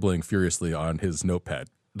scribbling furiously on his notepad?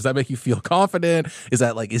 Does that make you feel confident? Is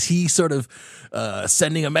that like, is he sort of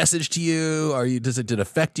sending a message to you? Did it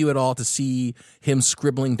affect you at all to see him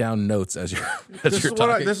scribbling down notes as you're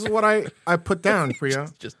talking? This is what I put down, Priya.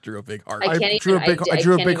 Just drew a big heart. I drew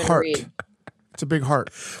a big heart. It's a big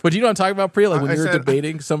heart. But do you know what I'm talking about, Priya? Like when you're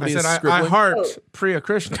debating, somebody is scribbling. I heart Priya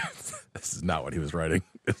Krishna. This is not what he was writing.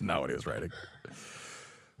 It's not what he was writing.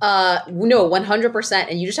 No, 100%.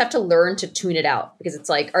 And you just have to learn to tune it out, because it's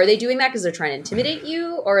like, are they doing that because they're trying to intimidate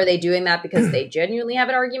you? Or are they doing that because they genuinely have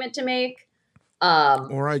an argument to make?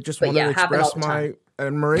 Or I just want to express my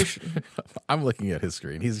admiration. I'm looking at his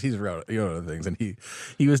screen. He's wrote other things, and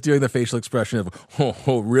he was doing the facial expression of,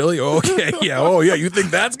 oh really? Okay, yeah, oh yeah, you think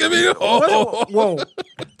that's gonna be? Oh. Whoa,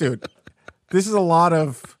 dude, this is a lot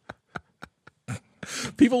of.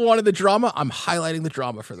 People wanted the drama. I'm highlighting the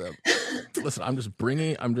drama for them. Listen, I'm just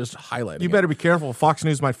highlighting. You better be careful. Fox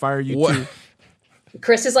News might fire you too.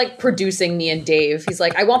 Chris is like producing me and Dave. He's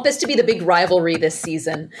like, I want this to be the big rivalry this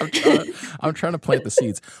season. I'm trying to plant the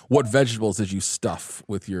seeds. What vegetables did you stuff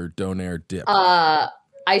with your donair dip? I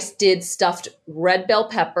did stuffed red bell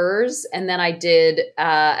peppers, and then I did,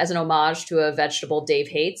 as an homage to a vegetable Dave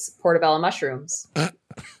hates, portobello mushrooms.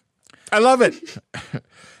 I love it.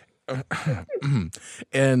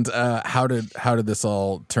 And how did this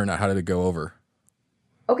all turn out? How did it go over?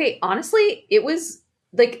 Okay, honestly, it was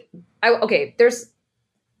like, there's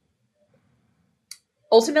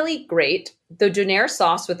ultimately great. The donair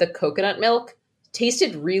sauce with the coconut milk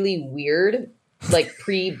tasted really weird, like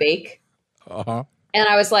pre-bake. Uh-huh. And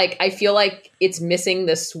I was like, I feel like it's missing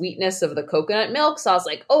the sweetness of the coconut milk. So I was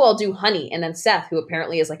like, oh, I'll do honey. And then Seth, who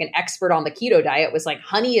apparently is like an expert on the keto diet, was like,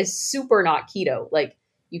 honey is super not keto. Like,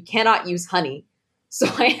 you cannot use honey. So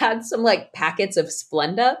I had some like packets of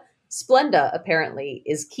Splenda. Splenda apparently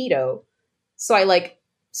is keto. So I like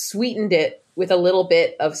sweetened it with a little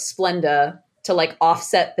bit of Splenda to like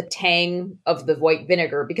offset the tang of the white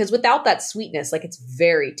vinegar, because without that sweetness, like it's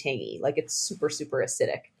very tangy, like it's super, super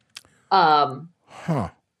acidic. And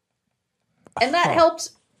that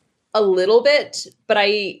helped a little bit, but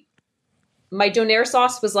my donair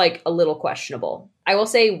sauce was like a little questionable. I will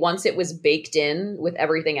say once it was baked in with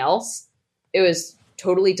everything else, it was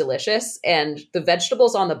totally delicious. And the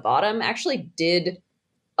vegetables on the bottom actually did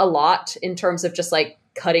a lot in terms of just like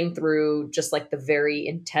cutting through just like the very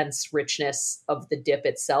intense richness of the dip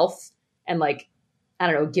itself. And like, I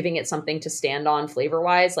don't know, giving it something to stand on flavor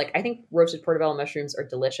wise. Like, I think roasted portobello mushrooms are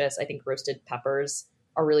delicious. I think roasted peppers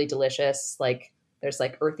are really delicious. Like, there's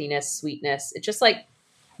like earthiness, sweetness. It just like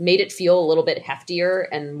made it feel a little bit heftier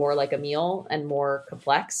and more like a meal and more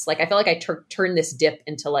complex. Like, I felt like I turned this dip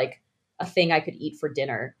into like a thing I could eat for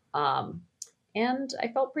dinner. And I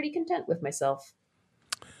felt pretty content with myself.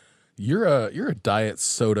 You're a diet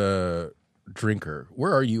soda drinker.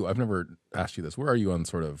 Where are you? I've never asked you this. Where are you on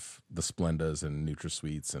sort of the Splendas and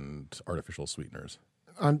NutraSweets and artificial sweeteners?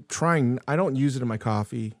 I'm trying. I don't use it in my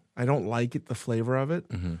coffee. I don't like it, the flavor of it.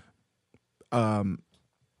 Mm-hmm.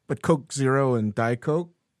 But Coke Zero and Diet Coke,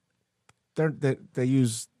 they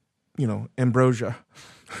use, ambrosia.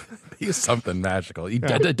 He's something magical. It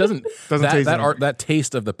doesn't taste that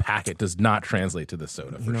taste of the packet does not translate to the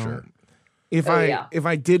soda for sure. If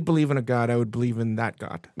I did believe in a God, I would believe in that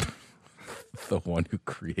God. The one who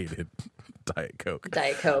created Diet Coke.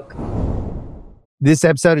 Diet Coke. This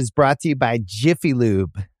episode is brought to you by Jiffy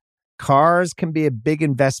Lube. Cars can be a big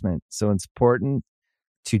investment, so it's important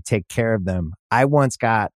to take care of them. I once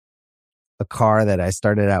got a car that I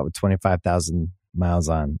started out with 25,000 miles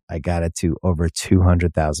on. I got it to over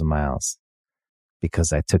 200,000 miles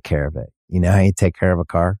because I took care of it. You know how you take care of a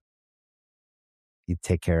car? You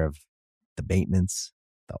take care of the maintenance,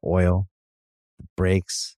 the oil, the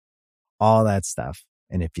brakes, all that stuff.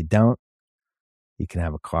 And if you don't, you can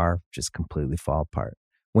have a car just completely fall apart.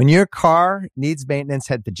 When your car needs maintenance,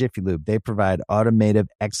 head to Jiffy Lube. They provide automotive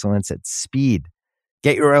excellence at speed.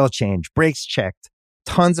 Get your oil change, brakes checked,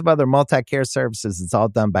 tons of other multi-care services. It's all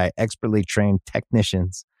done by expertly trained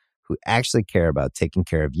technicians who actually care about taking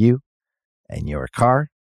care of you and your car.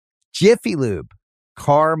 Jiffy Lube,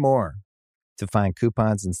 car more. To find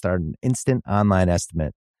coupons and start an instant online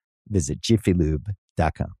estimate, visit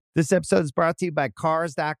jiffylube.com. This episode is brought to you by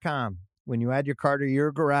Cars.com. When you add your car to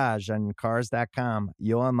your garage on Cars.com,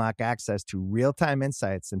 you'll unlock access to real-time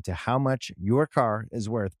insights into how much your car is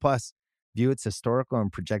worth. Plus, view its historical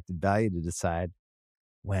and projected value to decide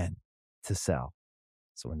when to sell.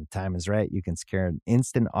 So when the time is right, you can secure an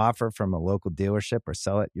instant offer from a local dealership or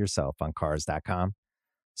sell it yourself on Cars.com.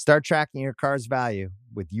 Start tracking your car's value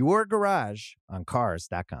with your garage on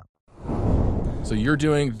Cars.com. So you're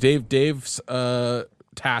doing Dave's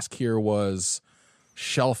task here was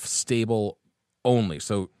shelf stable only.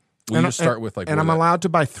 So we just start with I'm allowed to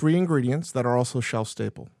buy 3 ingredients that are also shelf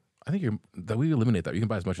stable. I think we eliminate that. You can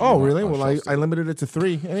buy as much as you Oh, want. really? Well, I limited it to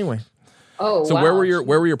 3 anyway. Oh, so wow.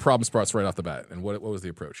 where were your problem spots right off the bat, and what was the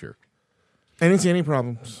approach here? I didn't see any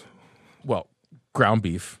problems. Well, ground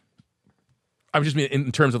beef. I'm just mean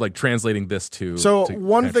in terms of like translating this to. So to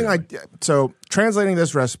one thing pantry. translating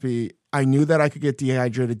this recipe, I knew that I could get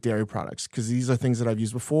dehydrated dairy products because these are things that I've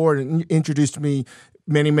used before, and introduced me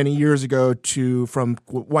many years ago from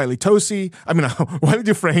Wiley Tosi. Wiley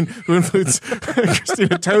Dufresne, who influenced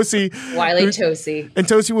Christina Tosi. Wiley Tosi. And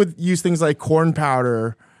Tosi would use things like corn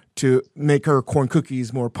powder to make her corn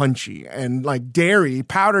cookies more punchy. And like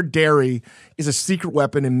powdered dairy is a secret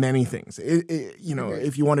weapon in many things.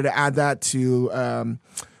 If you wanted to add that to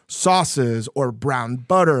sauces or brown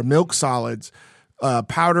butter, milk solids,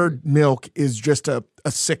 powdered milk is just a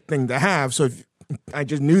sick thing to have. So I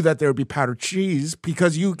just knew that there would be powdered cheese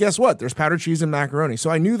because guess what? There's powdered cheese in macaroni. So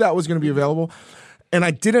I knew that was going to be available. And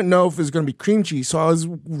I didn't know if it was going to be cream cheese. So I was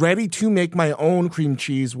ready to make my own cream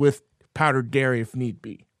cheese with powdered dairy if need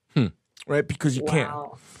be. Right? Because you can.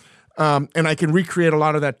 And I can recreate a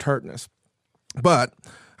lot of that tartness. But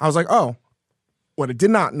I was like, what I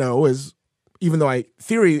did not know is, even though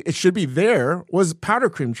it should be there, was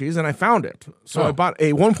powdered cream cheese, and I found it. So I bought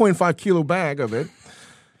a 1.5 kilo bag of it.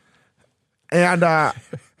 And I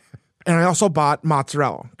also bought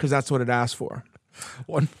mozzarella because that's what it asked for.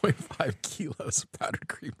 1.5 kilos of powdered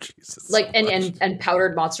cream cheese. And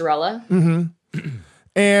powdered mozzarella. Mm-hmm.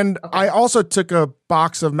 And I also took a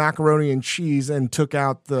box of macaroni and cheese and took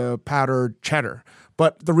out the powdered cheddar.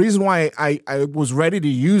 But the reason why I was ready to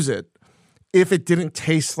use it, if it didn't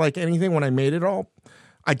taste like anything when I made it all,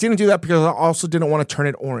 I didn't do that because I also didn't want to turn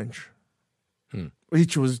it orange.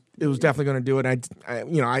 It was definitely going to do it.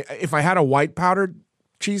 If I had a white powdered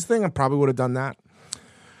cheese thing, I probably would have done that.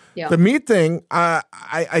 Yeah. The meat thing,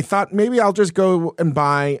 I thought maybe I'll just go and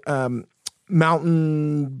buy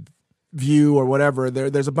Mountain View or whatever.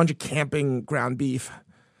 There's a bunch of camping ground beef.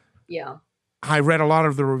 Yeah. I read a lot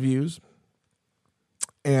of the reviews,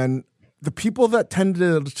 and the people that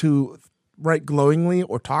tended to write glowingly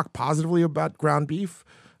or talk positively about ground beef,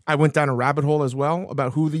 I went down a rabbit hole as well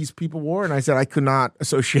about who these people were, and I said I could not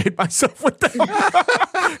associate myself with them.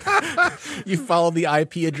 You followed the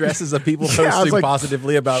IP addresses of people posting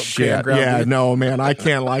positively about ground beef. No, man, I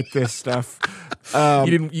can't like this stuff.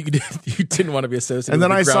 You didn't want to be associated. And then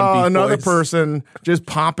with I saw another boys. person just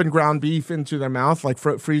popping ground beef into their mouth like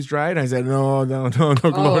freeze dried. I said no, no.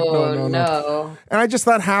 And I just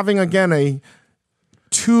thought having again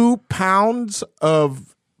 2 pounds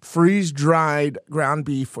of freeze dried ground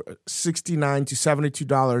beef for $69 to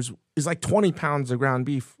 $72 is like 20 pounds of ground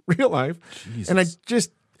beef, real life. Jesus. And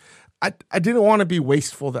I didn't want to be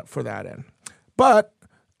wasteful for that end, but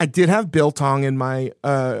I did have biltong in my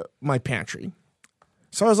my pantry.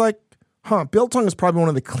 So I was like, biltong is probably one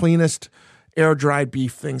of the cleanest air-dried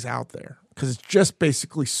beef things out there because it's just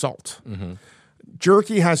basically salt. Mm-hmm.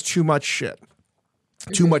 Jerky has too much shit.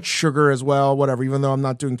 too much sugar as well, whatever, even though I'm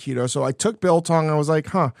not doing keto. So I took biltong. I was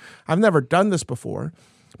like, I've never done this before,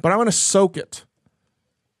 but I want to soak it.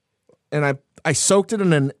 And I soaked it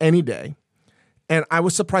in any day. And I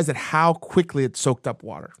was surprised at how quickly it soaked up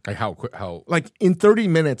water. Like how quick? How Like in 30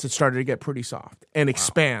 minutes, it started to get pretty soft and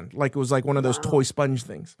expand. Like it was like one of those toy sponge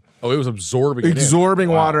things. Oh, it was absorbing it in. Absorbing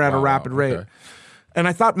water at a rapid rate. Okay. And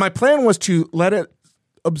I thought my plan was to let it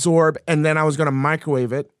absorb and then I was going to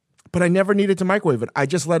microwave it. But I never needed to microwave it. I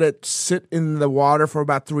just let it sit in the water for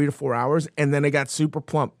about 3 to 4 hours, and then it got super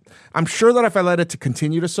plump. I'm sure that if I let it to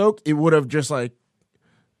continue to soak, it would have just like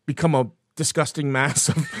become a disgusting mass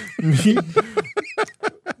of meat.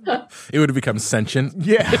 It would have become sentient.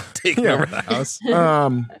 Yeah. Taking over the house.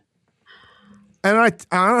 And I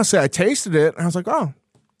honestly, I tasted it, and I was like, oh,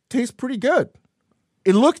 tastes pretty good.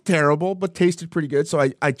 It looked terrible, but tasted pretty good, so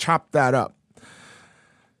I chopped that up.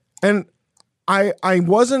 And I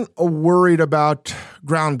wasn't worried about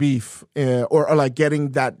ground beef or like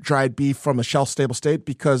getting that dried beef from a shelf-stable state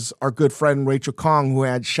because our good friend Rachel Kong, who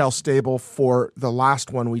had shelf-stable for the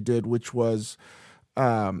last one we did, which was,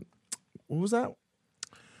 what was that?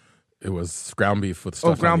 It was ground beef with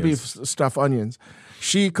stuffed ground onions. beef stuffed onions.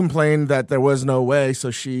 She complained that there was no way,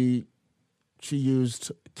 so she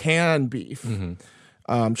used canned beef.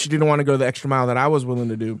 Mm-hmm. She didn't want to go the extra mile that I was willing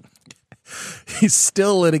to do. He's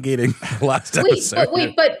still litigating the last episode.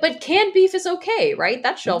 But canned beef is okay, right?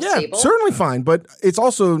 That's shelf stable. Certainly fine, but it's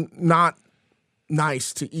also not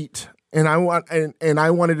nice to eat. And I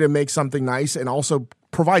wanted to make something nice and also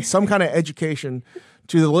provide some kind of education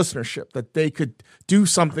to the listenership that they could do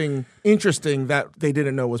something interesting that they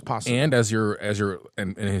didn't know was possible. And as you're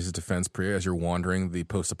in his defense, Priya, as you're wandering the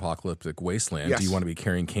post-apocalyptic wasteland, Yes. do you want to be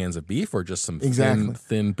carrying cans of beef or just some Exactly.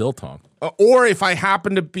 thin biltong? Or if I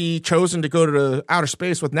happen to be chosen to go to the outer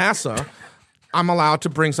space with NASA, I'm allowed to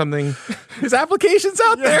bring something. His application's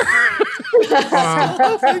out there.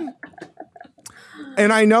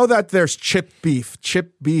 And I know that there's chipped beef.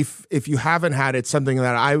 Chipped beef, if you haven't had it, something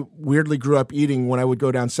that I weirdly grew up eating when I would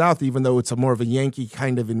go down south, even though it's more of a Yankee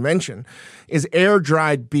kind of invention, is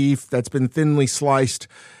air-dried beef that's been thinly sliced.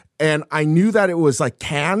 And I knew that it was like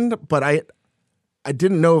canned, but I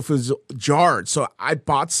didn't know if it was jarred. So I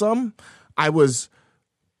bought some. I was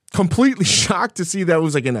completely shocked to see that it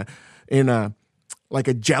was like in a like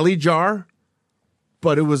a jelly jar,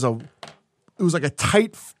 but it was like a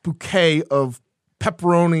tight bouquet of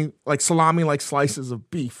pepperoni, like salami, like slices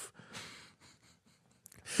of beef.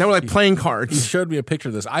 They were like playing He cards. showed me a picture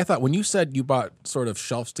of this. I thought when you said you bought sort of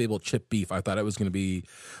shelf-stable chipped beef, I thought it was going to be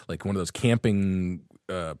like one of those camping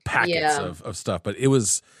packets of stuff. But it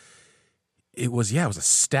was a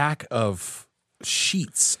stack of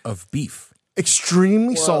sheets of beef.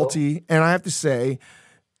 Extremely Whoa. salty, and I have to say,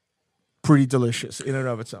 pretty delicious in and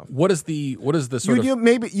of itself. What is the sort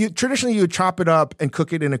of Traditionally you would chop it up and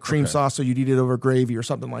cook it in a cream sauce, so you'd eat it over gravy or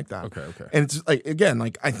something like that. Okay. And it's like, again,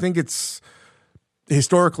 like I think it's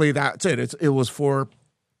historically that's it. It was for,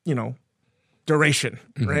 duration,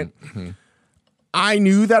 right? Mm-hmm. I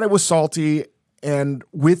knew that it was salty, and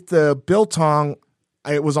with the biltong,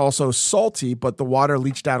 it was also salty, but the water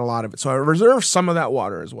leached out a lot of it. So I reserved some of that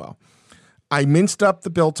water as well. I minced up the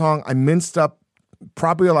biltong. I minced up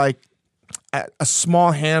probably like a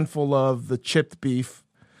small handful of the chipped beef,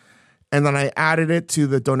 and then I added it to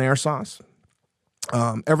the donair sauce.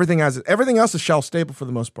 Everything else is shelf stable for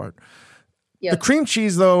the most part. Yep. The cream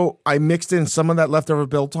cheese, though, I mixed in some of that leftover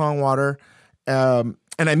biltong water, and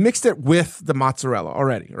I mixed it with the mozzarella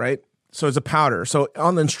already, right? So it's a powder. So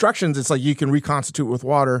on the instructions, it's like you can reconstitute with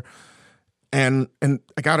water, and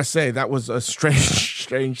I gotta say that was a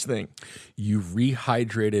strange thing. You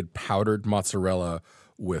rehydrated powdered mozzarella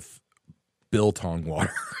with biltong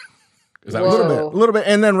water. Is that Whoa. what A little bit,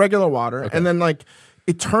 and then regular water, and then like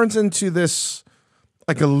it turns into this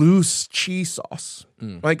like a loose cheese sauce,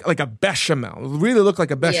 like a bechamel. It really looked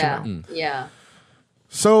like a bechamel. Yeah.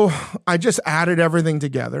 So I just added everything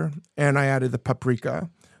together, and I added the paprika.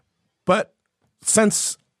 But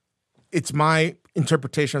since it's my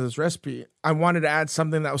interpretation of this recipe, I wanted to add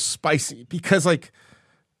something that was spicy because, like,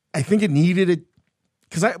 I think it needed it.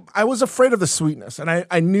 Because I was afraid of the sweetness, and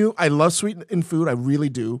I knew I love sweet in food. I really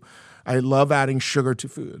do. I love adding sugar to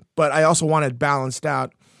food, but I also wanted balanced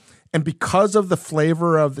out. And because of the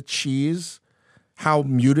flavor of the cheese, how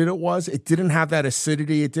muted it was, it didn't have that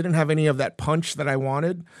acidity. It didn't have any of that punch that I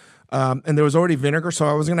wanted. And there was already vinegar, so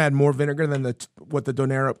I was going to add more vinegar than what the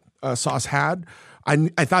donair sauce had.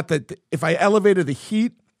 I thought that if I elevated the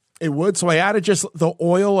heat, it would. So I added just the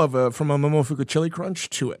oil from a Momofuku chili crunch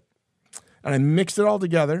to it. And I mixed it all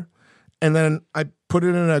together, and then I put it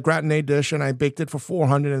in a gratinade dish and I baked it for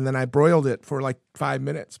 400, and then I broiled it for like 5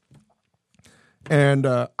 minutes. And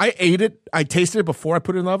I ate it. I tasted it before I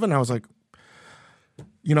put it in the oven. I was like,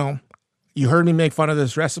 you heard me make fun of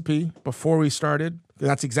this recipe before we started.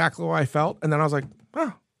 That's exactly how I felt. And then I was like,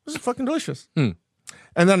 oh, this is fucking delicious. And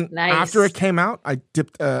then after it came out, I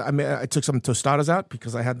dipped. I took some tostadas out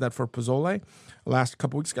because I had that for pozole last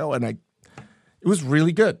couple weeks ago, and it was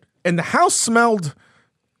really good. And the house smelled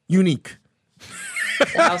unique.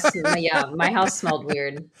 My house smelled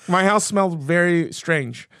weird. My house smelled very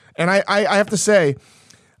strange. And I have to say,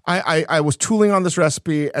 I was tooling on this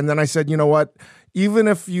recipe, and then I said, you know what? Even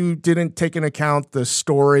if you didn't take into account the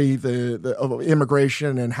story, the of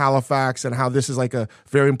immigration and Halifax and how this is like a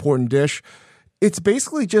very important dish, it's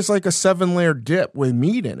basically just like a 7-layer dip with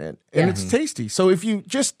meat in it, and it's tasty. So if you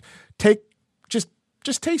just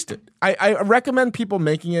taste it. I recommend people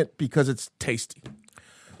making it because it's tasty.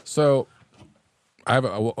 So I have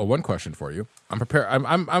a one question for you. I'm prepared.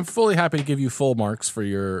 I'm fully happy to give you full marks for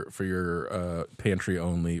your pantry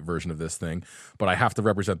only version of this thing, but I have to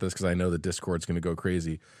represent this because I know the Discord's going to go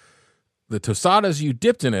crazy. The tostadas you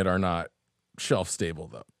dipped in it are not shelf stable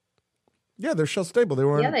though. Yeah, they're shelf stable. They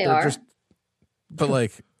weren't. Yeah, they are. But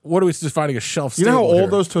like, what are we just finding a shelf? You know how stable here?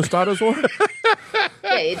 old those tostadas were?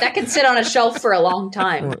 Yeah, that can sit on a shelf for a long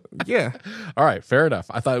time. Yeah. All right, fair enough.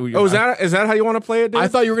 I thought. Is that how you want to play it, Dave? I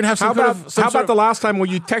thought you were gonna have some. How about the last time where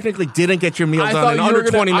you technically didn't get your meal done in under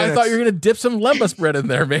 20 minutes? I thought you were gonna dip some lembas bread in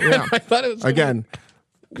there, man. Yeah. I thought it was again.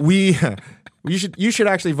 You should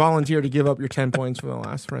actually volunteer to give up your 10 points from the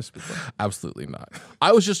last recipe. Absolutely not.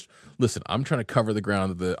 I was just listen. I'm trying to cover the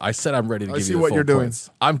ground. I said I'm ready to give you the what full you're doing. points.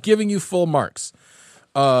 I'm giving you full marks.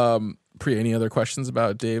 Priya, any other questions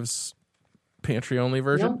about Dave's pantry only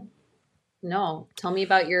version? No. Tell me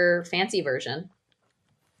about your fancy version.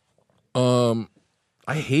 I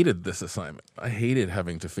hated this assignment. I hated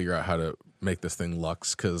having to figure out how to make this thing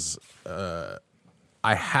Lux because I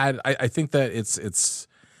think that it's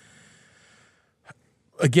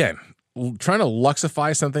again trying to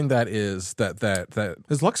Luxify something that is that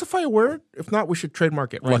Is Luxify a word? If not, we should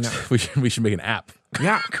trademark it right now. we should make an app.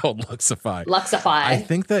 Yeah, called Luxify. Luxify. I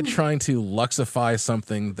think that trying to Luxify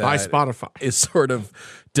something that by Spotify is sort of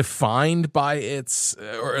defined by its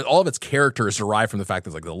or all of its characters derive from the fact that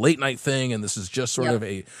it's like the late night thing, and this is just sort of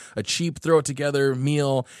a cheap throw it together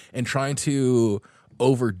meal, and trying to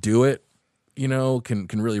overdo it, can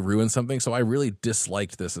really ruin something. So I really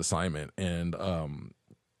disliked this assignment, and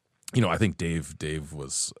I think Dave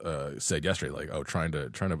was said yesterday like, oh, trying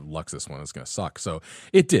to Lux this one is going to suck. So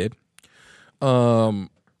it did. So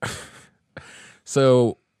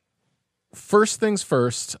first things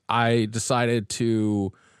first, I decided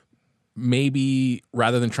to maybe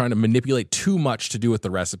rather than trying to manipulate too much to do with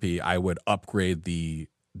the recipe, I would upgrade the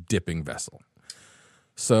dipping vessel.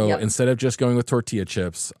 So instead of just going with tortilla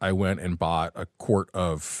chips, I went and bought a quart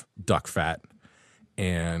of duck fat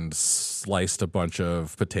and sliced a bunch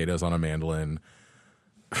of potatoes on a mandolin,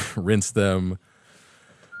 rinsed them,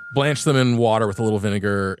 blanched them in water with a little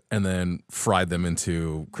vinegar, and then fried them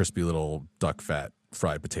into crispy little duck fat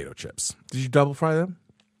fried potato chips. Did you double fry them?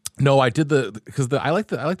 No, I did I like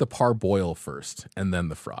the parboil first and then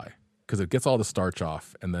the fry because it gets all the starch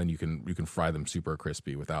off, and then you can fry them super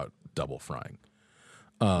crispy without double frying.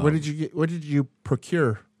 What did you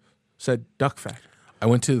procure? Said duck fat. I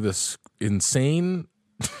went to this insane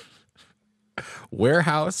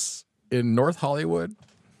warehouse in North Hollywood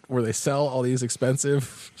where they sell all these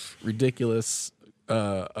expensive, ridiculous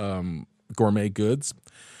gourmet goods.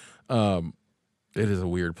 It is a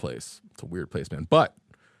weird place. It's a weird place, man. But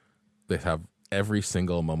they have every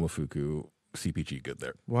single Momofuku CPG good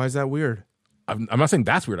there. Why is that weird? I'm not saying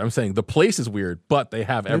that's weird. I'm saying the place is weird, but they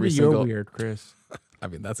have every single. You're weird, Chris. I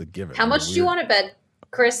mean, that's a given. How much do you want to bet,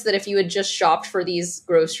 Chris, that if you had just shopped for these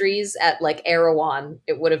groceries at like Erewhon,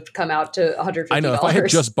 it would have come out to $150? I know. If I had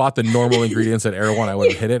just bought the normal ingredients at Erewhon, I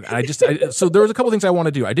would have hit it. So there was a couple things I want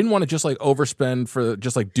to do. I didn't want to just like overspend for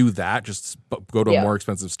just like do that, just go to a more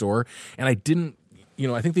expensive store. And I didn't,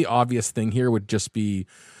 I think the obvious thing here would just be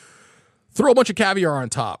throw a bunch of caviar on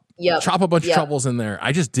top. Chop a bunch of truffles in there.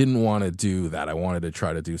 I just didn't want to do that. I wanted to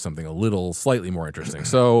try to do something slightly more interesting.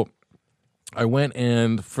 So I went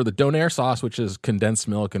and for the donair sauce, which is condensed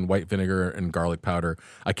milk and white vinegar and garlic powder,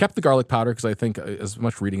 I kept the garlic powder because I think as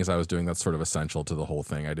much reading as I was doing, that's sort of essential to the whole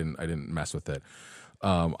thing. I didn't mess with it.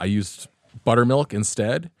 I used buttermilk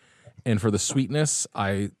instead, and for the sweetness,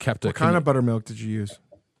 I kept What kind of buttermilk did you use?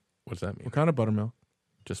 What does that mean? What kind of buttermilk?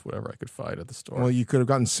 Just whatever I could find at the store. Well, you could have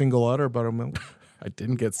gotten single udder buttermilk. I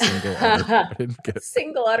didn't get single udder. I didn't get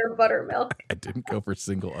single udder buttermilk. I didn't go for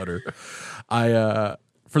single udder.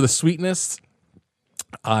 For the sweetness,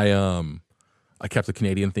 I kept the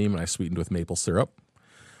Canadian theme and I sweetened with maple syrup.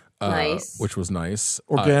 Nice. Which was nice.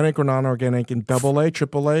 Organic or non-organic in double A,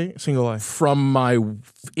 triple A, single A. From my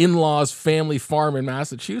in-laws' family farm in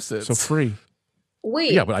Massachusetts. So free.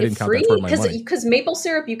 Wait, yeah, but I didn't count that toward my money. Because maple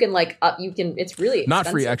syrup, you can it's really expensive. Not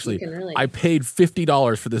free, actually. I paid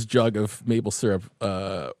 $50 for this jug of maple syrup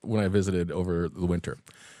when I visited over the winter.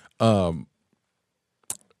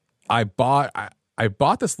 I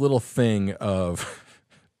bought this little thing of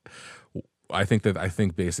I think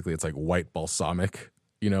basically it's like white balsamic,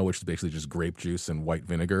 which is basically just grape juice and white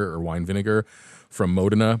vinegar or wine vinegar from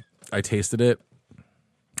Modena. I tasted it.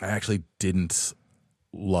 I actually didn't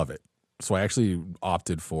love it. So I actually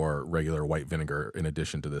opted for regular white vinegar in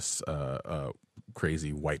addition to this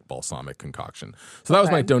crazy white balsamic concoction. So that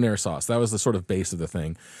was my Donair sauce. That was the sort of base of the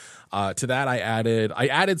thing. To that, I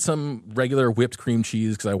added some regular whipped cream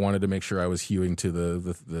cheese because I wanted to make sure I was hewing to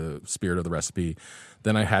the spirit of the recipe.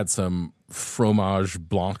 Then I had some fromage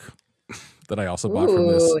blanc that I also bought from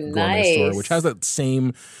this gourmet store, which has that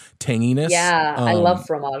same tanginess. Yeah, I love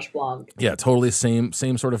fromage blanc. Yeah, totally same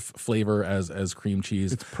sort of flavor as cream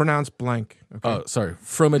cheese. It's pronounced blank. Okay. Oh, sorry,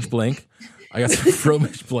 fromage blanc. I got some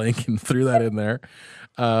fromage blanc and threw that in there.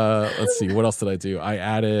 Let's see, what else did I do? I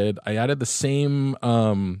added the same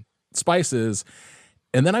spices,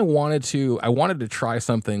 and then I wanted to try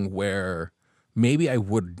something where maybe I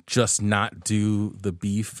would just not do the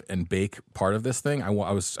beef and bake part of this thing. I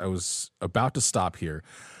was about to stop here.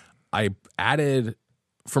 I added,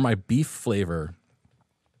 for my beef flavor,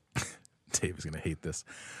 Dave is going to hate this.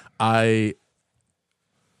 I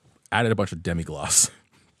added a bunch of demi-glace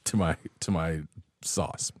to my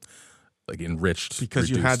sauce, like enriched, because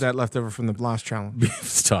reduced. You had that left over from the last challenge. Beef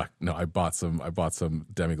stock. No, I bought some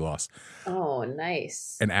demi-glace. Oh,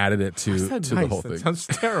 nice. And added it to the whole thing. That sounds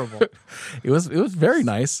terrible. It was very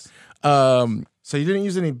nice. So you didn't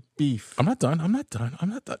use any beef. I'm not done.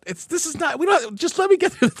 This is not. We don't. Just let me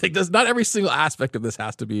get through the thing. Not every single aspect of this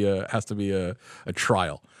has to be a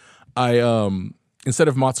trial. I instead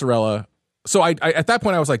of mozzarella. So I at that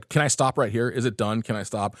point I was like, can I stop right here? Is it done? Can I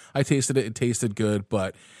stop? I tasted it. It tasted good,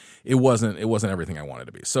 but it wasn't everything I wanted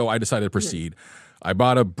to be. So I decided to proceed. I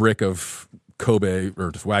bought a brick of Kobe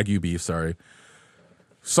or just Wagyu beef. Sorry.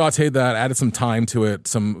 Sauteed that. Added some thyme to it.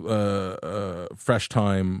 Some fresh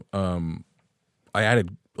thyme. I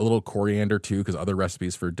added a little coriander too, because other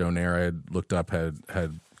recipes for donair I had looked up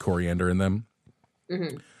had coriander in them.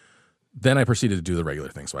 Mm-hmm. Then I proceeded to do the regular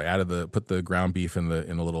thing. So I put the ground beef in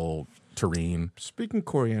a little tureen. Speaking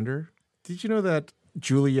coriander, did you know that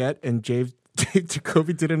Juliet and Dave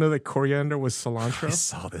Jacoby didn't know that coriander was cilantro? I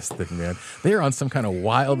saw this thing, man. They are on some kind of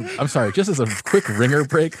wild. I'm sorry, just as a quick ringer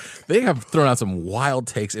break, they have thrown out some wild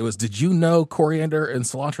takes. It was, did you know coriander and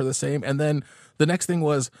cilantro are the same? And then the next thing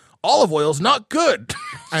was, olive oil's not good.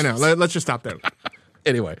 I know. Let's just stop there.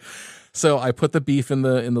 Anyway, so I put the beef in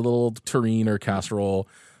the little tureen or casserole,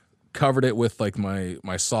 covered it with like my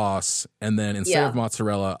sauce, and then instead of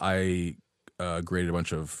mozzarella, I grated a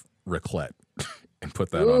bunch of raclette and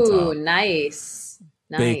put that on top. Ooh, nice.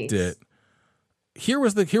 Baked it. Here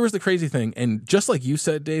was the crazy thing, and just like you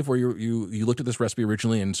said, Dave, where you looked at this recipe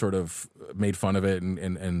originally and sort of made fun of it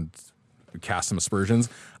and cast some aspersions.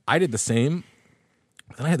 I did the same.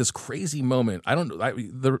 Then I had this crazy moment. I don't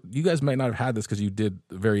know. You guys might not have had this because you did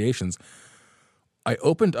variations. I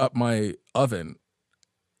opened up my oven,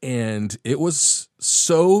 and it was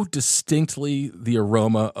so distinctly the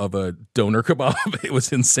aroma of a doner kebab. It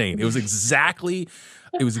was insane. It was exactly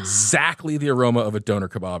the aroma of a doner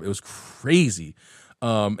kebab. It was crazy.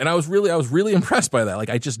 And I was really impressed by that. Like,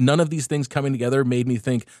 none of these things coming together made me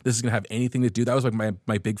think this is going to have anything to do. That was like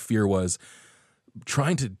my big fear was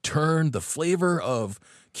trying to turn the flavor of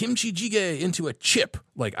kimchi jjigae into a chip.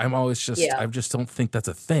 Like, I'm always I just don't think that's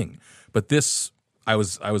a thing. But this, I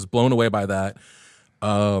was blown away by that.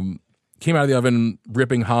 Came out of the oven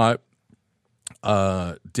ripping hot.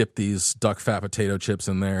 Dipped these duck fat potato chips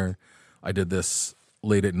in there. I did this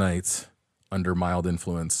late at night under mild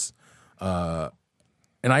influence. And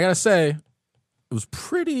I gotta say, it was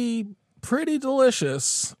pretty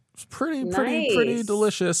delicious. It was pretty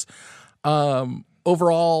delicious.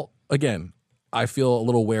 Overall, again, I feel a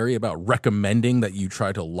little wary about recommending that you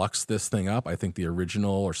try to luxe this thing up. I think the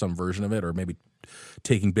original or some version of it, or maybe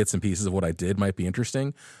taking bits and pieces of what I did might be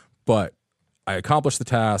interesting. But I accomplished the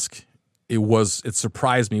task. It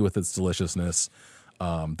surprised me with its deliciousness.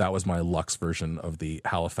 That was my luxe version of the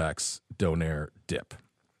Halifax Donair dip.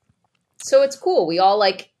 So it's cool. We all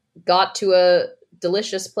got to a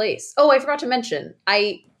delicious place. Oh, I forgot to mention,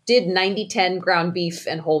 I did 90-10 ground beef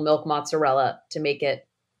and whole milk mozzarella to make it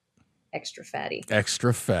extra fatty.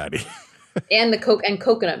 Extra fatty. And the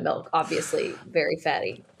coconut milk, obviously, very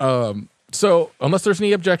fatty. So unless there's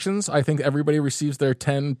any objections, I think everybody receives their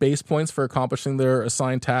 10 base points for accomplishing their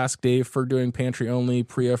assigned task. Dave for doing pantry only,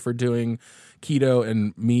 Priya for doing keto,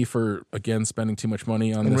 and me for, again, spending too much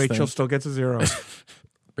money on And this Rachel thing. still gets a 0.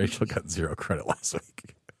 Rachel got 0 credit last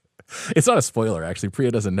week. It's not a spoiler, actually.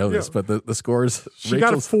 Priya doesn't know this, but the scores... She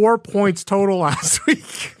got 4 points total last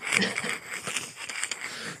week.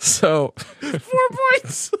 So... 4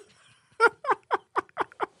 points!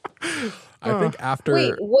 I think after...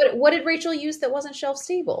 Wait, what did Rachel use that wasn't shelf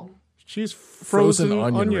stable? She's frozen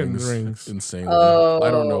onion rings. rings. Insanely. Oh, I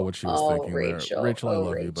don't know what she was thinking Rachel. there. Rachel, I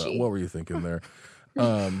love you, Rachie. but what were you thinking there?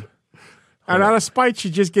 And out of spite, she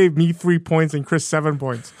just gave me 3 points and Chris 7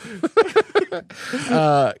 points.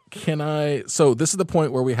 So this is the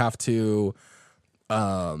point where we have to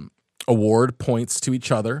award points to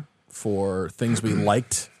each other for things we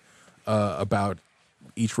liked about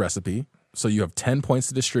each recipe. So you have 10 points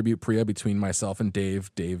to distribute, Priya, between myself and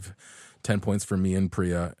Dave. Dave, 10 points for me and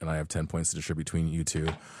Priya, and I have 10 points to distribute between you two.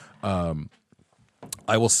 I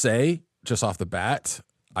will say, just off the bat,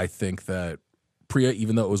 I think that Priya,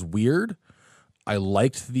 even though it was weird, I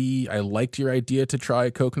liked your idea to try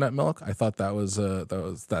coconut milk. I thought that was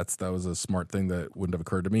a smart thing that wouldn't have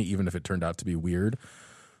occurred to me, even if it turned out to be weird.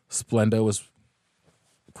 Splenda was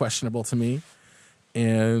questionable to me.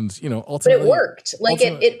 And ultimately, But it worked.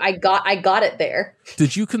 I got it there.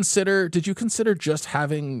 Did you consider just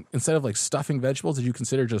having, instead of like stuffing vegetables, did you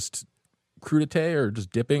consider just crudité or just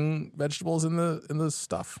dipping vegetables in the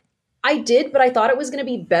stuff? I did, but I thought it was going to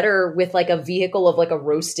be better with like a vehicle of like a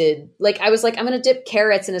roasted. Like I was like, I'm going to dip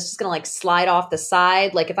carrots and it's just going to like slide off the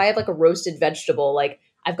side. Like if I have like a roasted vegetable, like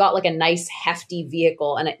I've got like a nice hefty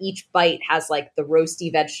vehicle, and each bite has like the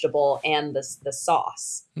roasty vegetable and the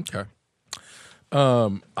sauce. Okay.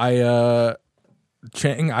 The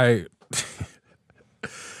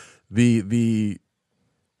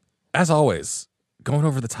as always, going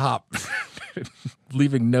over the top,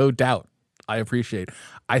 leaving no doubt. I appreciate.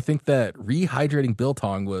 I think that rehydrating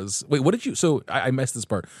biltong was. Wait, what did you? So I missed this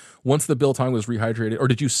part. Once the biltong was rehydrated, or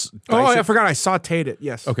did you? I forgot. I sautéed it.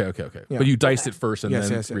 Yes. Okay. Yeah. But you diced it first and Yes,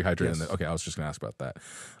 then yes, rehydrated. yes. Okay, I was just going to ask about that.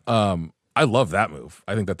 I love that move.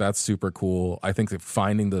 I think that's super cool. I think that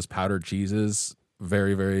finding those powdered cheeses,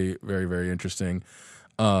 very, very, very, very interesting.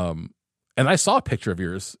 And I saw a picture of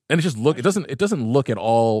yours, and it doesn't look at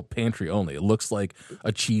all pantry only. It looks like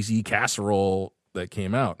a cheesy casserole that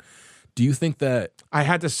came out. Do you think that I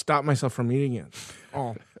had to stop myself from eating it?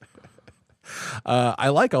 Oh, I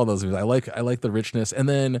like all those moves. I like the richness. And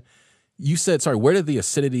then you said, sorry, where did the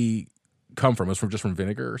acidity come from? It was just from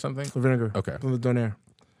vinegar or something? the vinegar. Okay. From the donair.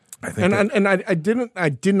 I think I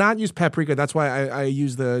did not use paprika. That's why I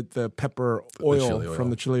used the pepper oil, chili oil. from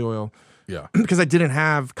the chili oil. yeah. Because I didn't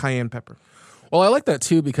have cayenne pepper. Well, I like that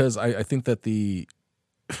too because I think that the,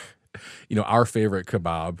 our favorite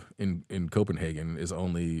kebab in Copenhagen is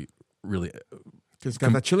only really Because it's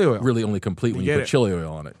got that chili oil. really only complete when you get put it. chili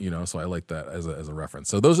oil on it. So I like that as a reference.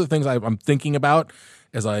 So those are the things I'm thinking about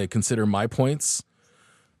as I consider my points.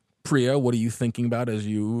 Priya, what are you thinking about as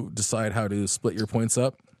you decide how to split your points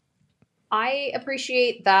up? I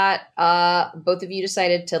appreciate that both of you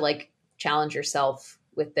decided to like challenge yourself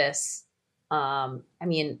with this.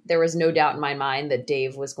 There was no doubt in my mind that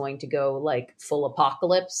Dave was going to go like full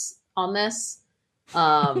apocalypse on this.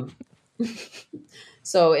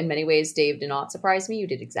 So in many ways, Dave did not surprise me. You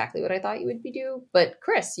did exactly what I thought you would do. But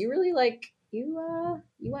Chris, you really you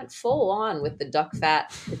went full on with the duck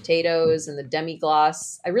fat potatoes and the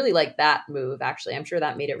demi-glace. I really like that move, actually. I'm sure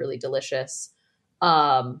that made it really delicious.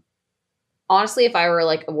 Honestly, if I were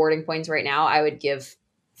like awarding points right now, I would give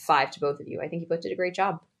 5 to both of you. I think you both did a great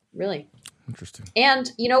job. Really. Interesting.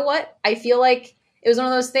 And you know what? I feel like it was one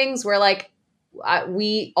of those things where like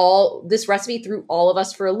this recipe threw all of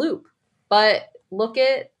us for a loop, but look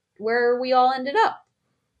at where we all ended up.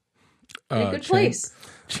 In a good place.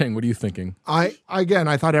 Cheng, what are you thinking? I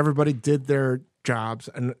thought everybody did their jobs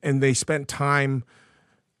and they spent time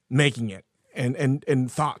making it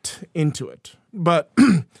and thought into it. But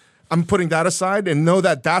I'm putting that aside and know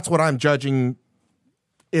that that's what I'm judging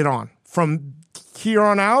it on. From here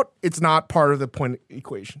on out, it's not part of the point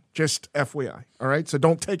equation. Just FYI. All right? So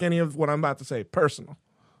don't take any of what I'm about to say personal.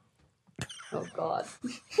 Oh, God.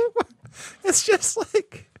 It's just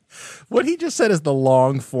like what he just said is the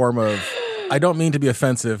long form of, I don't mean to be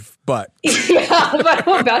offensive, but. Yeah, but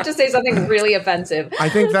I'm about to say something really offensive. I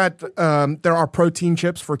think that there are protein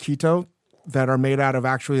chips for keto that are made out of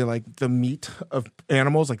actually like the meat of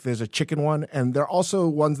animals. Like there's a chicken one, and there are also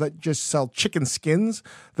ones that just sell chicken skins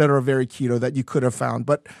that are very keto that you could have found.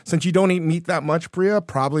 But since you don't eat meat that much, Priya,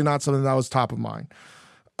 probably not something that was top of mind.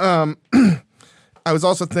 I was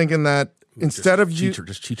also thinking that instead of just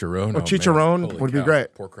chicharron. or chicharron would be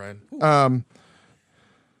great. Pork rind.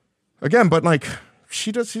 Again, but like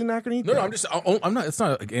she's not going to eat. No, that. I'm not. It's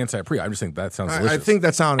not like anti-Priya. I'm just saying that sounds delicious. I think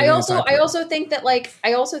that sounded. I also think that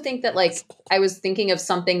I was thinking of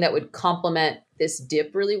something that would complement this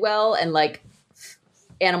dip really well, and like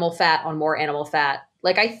animal fat on more animal fat.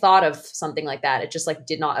 Like I thought of something like that. It just like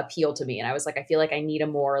did not appeal to me, and I was like, I feel like I need a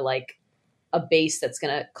more like a base that's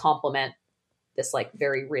going to complement this like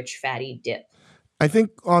very rich fatty dip. I think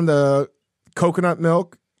on the coconut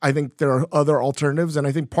milk, I think there are other alternatives, and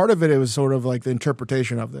I think part of it was sort of like the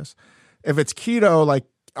interpretation of this. If it's keto, like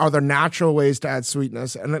are there natural ways to add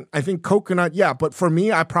sweetness? And then I think coconut, yeah, but for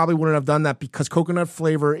me, I probably wouldn't have done that because coconut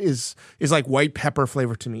flavor is like white pepper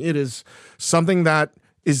flavor to me. It is something that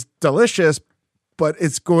is delicious, but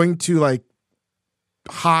it's going to like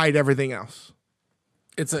hide everything else.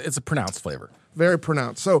 It's a pronounced flavor. Very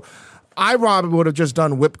pronounced. So I probably would have just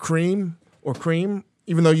done whipped cream or cream,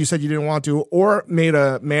 even though you said you didn't want to, or made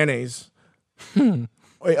a mayonnaise.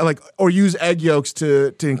 Or use egg yolks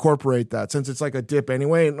to incorporate that, since it's like a dip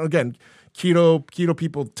anyway. And again, keto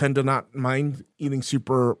people tend to not mind eating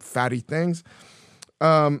super fatty things.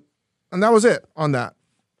 And that was it on that.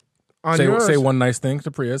 On say one nice thing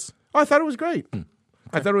to Priya's. I thought it was great. Okay.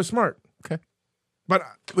 I thought it was smart. Okay. But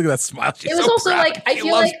look at that smile. She's it was so also proud. like, I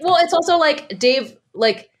feel like, well, it's also like Dave,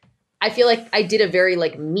 like, I feel like I did a very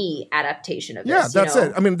like me adaptation of this. Yeah, that's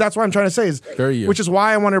it. I mean, that's what I'm trying to say is, very you. Which is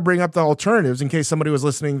why I want to bring up the alternatives in case somebody was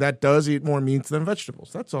listening that does eat more meats than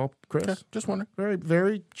vegetables. That's all, Chris. Okay, just wondering. Very,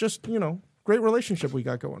 very, just, great relationship we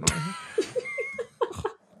got going on.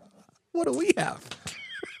 What do we have?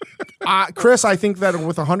 Chris, I think that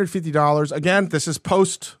with $150, again, this is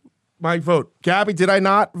post my vote. Gabby, did I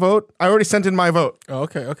not vote? I already sent in my vote. Oh,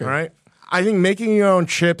 okay. All right. I think making your own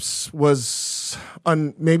chips was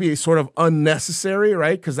maybe sort of unnecessary,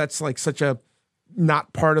 right? Because that's like such a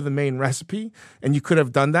not part of the main recipe, and you could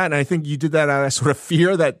have done that. And I think you did that out of sort of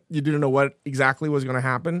fear that you didn't know what exactly was going to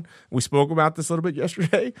happen. We spoke about this a little bit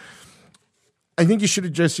yesterday. I think you should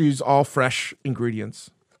have just used all fresh ingredients.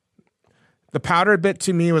 The powder bit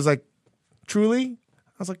to me was like, truly,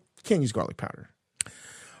 I was like, you can't use garlic powder.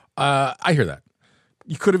 I hear that.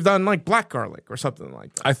 You could have done like black garlic or something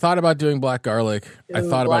like that. I thought about doing black garlic. I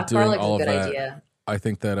thought about doing all of that. Idea. I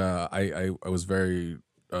think that I was very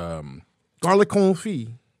garlic confit.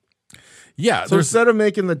 Yeah. So instead of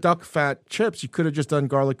making the duck fat chips, you could have just done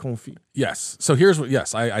garlic confit. Yes. So here's what.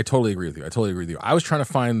 Yes, I totally agree with you. I was trying to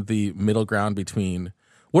find the middle ground between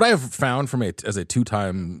what I have found from as a 2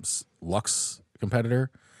 times Lux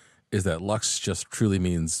competitor is that Lux just truly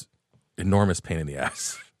means enormous pain in the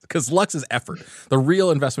ass. Because Lux is effort. The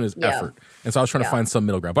real investment is effort. And so I was trying to find some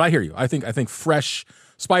middle ground. But I hear you. I think fresh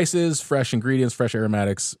spices, fresh ingredients, fresh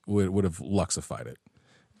aromatics would have Luxified it.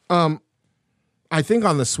 I think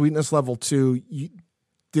on the sweetness level too, you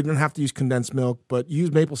didn't have to use condensed milk, but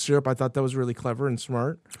use maple syrup. I thought that was really clever and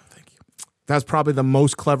smart. Thank you. That's probably the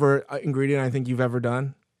most clever ingredient I think you've ever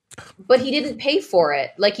done. But he didn't pay for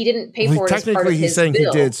it. Like he didn't pay for it as part of technically, he's his saying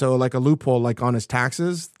bill. he did. So like a loophole, like on his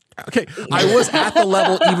taxes. Okay, I was at the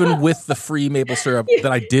level even with the free maple syrup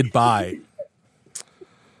that I did buy.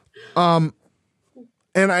 And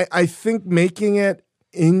I think making it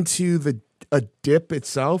into a dip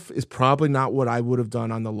itself is probably not what I would have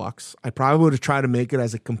done on the Lux. I probably would have tried to make it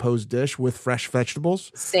as a composed dish with fresh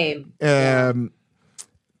vegetables. Same. And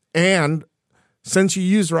since you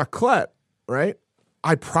use raclette, right?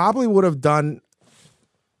 I probably would have done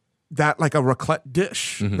that like a raclette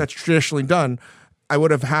dish that's traditionally done. I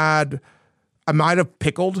might have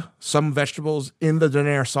pickled some vegetables in the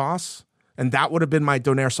donair sauce, and that would have been my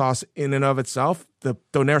donair sauce in and of itself. The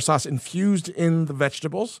donair sauce infused in the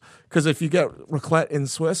vegetables, because if you get raclette in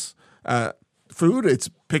Swiss food, it's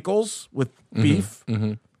pickles with beef.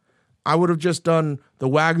 Mm-hmm. I would have just done the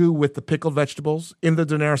Wagyu with the pickled vegetables in the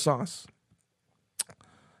donair sauce,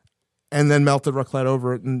 and then melted raclette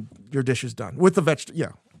over it, and your dish is done with the vegetable.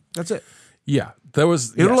 Yeah, that's it. Yeah, that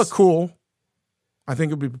was. It'll look cool. I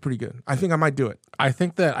think it'd be pretty good. I think I might do it. I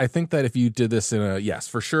think that if you did this in yes,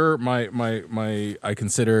 for sure. I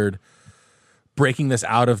considered breaking this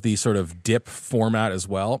out of the sort of dip format as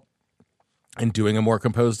well, and doing a more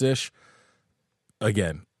composed dish.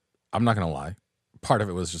 Again, I'm not gonna lie. part of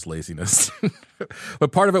it was just laziness,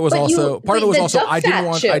 but part of it was But also duck I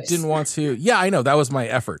fat chips. didn't want to. Yeah, I know that was my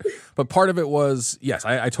effort, but part of it was yes,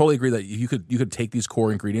 I totally agree that you could take these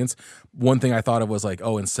core ingredients. One thing I thought of was like,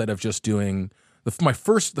 oh, instead of just doing the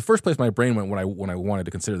first place my brain went when I wanted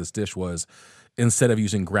to consider this dish was instead of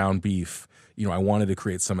using ground beef, I wanted to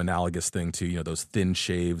create some analogous thing to those thin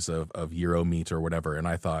shaves of gyro meat or whatever, and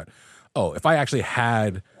I thought, oh, if I actually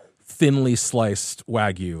had thinly sliced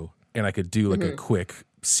Wagyu and I could do like a quick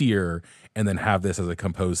sear and then have this as a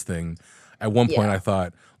composed thing. At one point I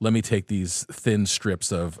thought, let me take these thin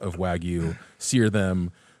strips of Wagyu, sear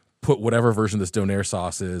them, put whatever version of this donair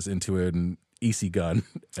sauce is into an EC gun,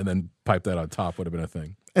 and then pipe that on top would have been a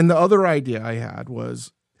thing. And the other idea I had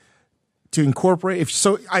was to incorporate,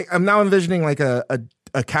 I'm now envisioning like a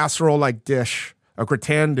casserole-like dish, a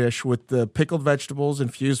gratin dish with the pickled vegetables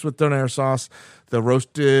infused with donair sauce, the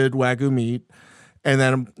roasted Wagyu meat, and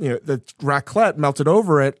then the raclette melted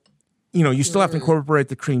over it. You still have to incorporate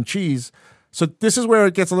the cream cheese. So this is where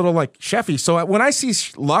it gets a little like chefy. So when I see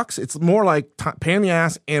Lux, it's more like pain in the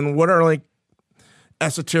ass and what are like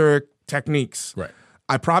esoteric techniques. Right.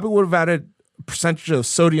 I probably would have added a percentage of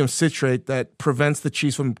sodium citrate that prevents the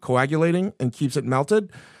cheese from coagulating and keeps it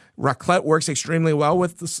melted. Raclette works extremely well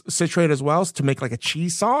with the citrate as well to make like a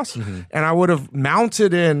cheese sauce. And I would have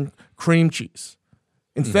mounted in cream cheese.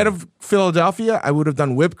 Instead of Philadelphia, I would have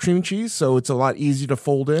done whipped cream cheese, so it's a lot easier to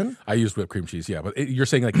fold in. I used whipped cream cheese, yeah, but you're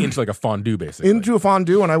saying like into like a fondue, basically. Into a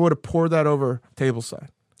fondue, and I would have poured that over tableside.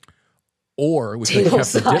 Or we could have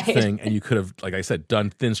kept the dip thing, and you could have, like I said, done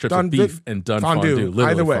thin strips of beef and done fondue. Literally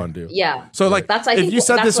either way. fondue. Yeah. So like, if you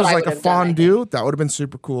said this was like a fondue, that would have been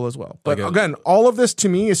super cool as well. But again, all of this to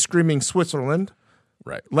me is screaming Switzerland,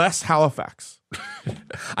 right? Less Halifax.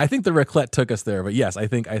 I think the raclette took us there, but yes, I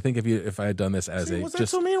think if I had done this as was that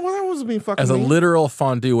so mean? Well, that wasn't being fucking as a mean. literal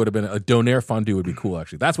fondue would have been a donair fondue would be cool.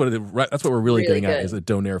 Actually, that's what we're really getting at is a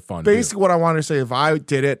donair fondue. Basically, what I wanted to say, if I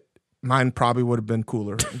did it, mine probably would have been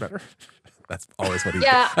cooler and better. That's always what he.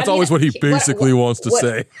 Yeah, always what he basically wants to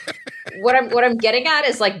say. What I'm getting at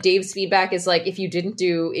is like Dave's feedback is like if you didn't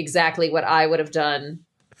do exactly what I would have done.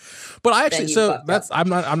 But I actually I'm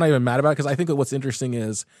not even mad about it because I think that what's interesting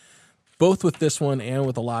is both with this one and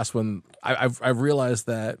with the last one, I've realized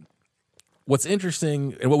that what's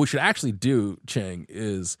interesting and what we should actually do, Chang,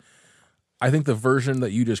 is I think the version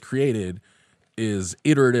that you just created is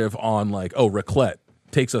iterative on like, oh, raclette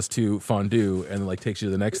takes us to fondue and like takes you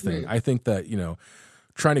to the next thing. I think that,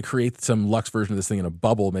 trying to create some Lux version of this thing in a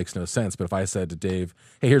bubble makes no sense. But if I said to Dave,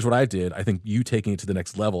 hey, here's what I did, I think you taking it to the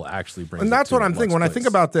next level actually brings. And that's what I'm thinking. When I think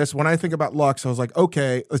about this, when I think about Lux, I was like,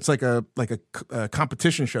 okay, it's like a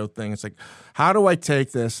competition show thing. It's like, how do I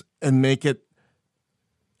take this and make it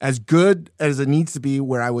as good as it needs to be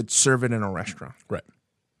where I would serve it in a restaurant? Right.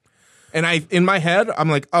 And in my head, I'm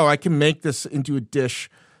like, oh, I can make this into a dish.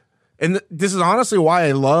 And this is honestly why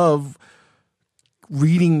I love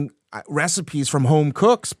reading recipes from home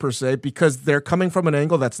cooks per se, because they're coming from an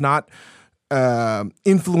angle that's not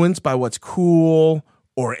influenced by what's cool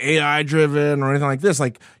or AI driven or anything like this.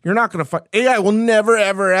 Like you're not going to find AI will never,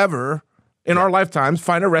 ever, ever in our lifetimes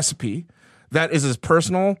find a recipe that is as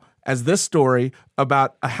personal as this story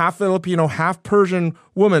about a half Filipino, half Persian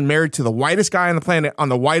woman married to the whitest guy on the planet on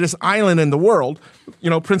the whitest island in the world,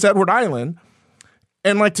 Prince Edward Island.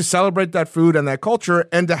 And like to celebrate that food and that culture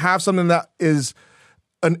and to have something that is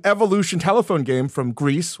an evolution telephone game from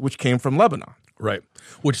Greece, which came from Lebanon. Right.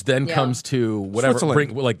 Which then comes to whatever,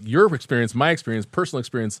 like your experience, my experience, personal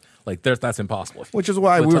experience, like that's impossible. Which is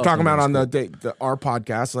why we were talking about on our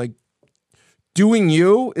podcast, like doing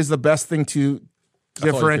you is the best thing to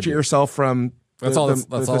differentiate yourself from that's all that's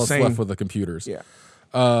left with the computers. Yeah.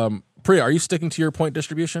 Priya, are you sticking to your point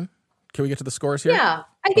distribution? Can we get to the scores here? Yeah,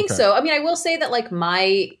 I think so. I mean, I will say that like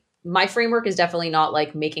my framework is definitely not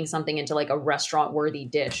like making something into like a restaurant worthy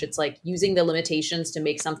dish. It's like using the limitations to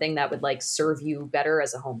make something that would like serve you better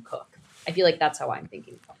as a home cook. I feel like that's how I'm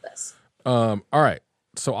thinking about this. All right.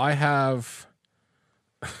 So I have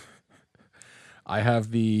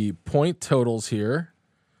the point totals here.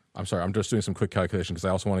 I'm sorry, I'm just doing some quick calculation because I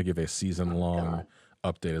also want to give a season-long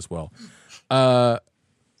update as well.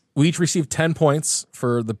 We each received 10 points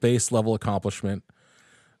for the base level accomplishment.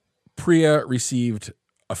 Priya received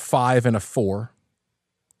a 5 and a 4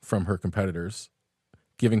 from her competitors,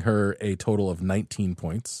 giving her a total of 19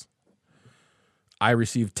 points. I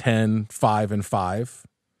received 10, 5, and 5,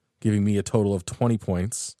 giving me a total of 20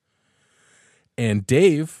 points. And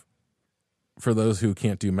Dave, for those who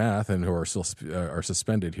can't do math and who are still are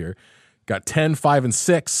suspended here, got 10, 5, and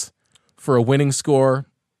 6 for a winning score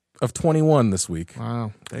of 21 this week.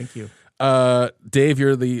 Wow, thank you. Dave,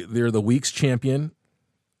 you're the week's champion.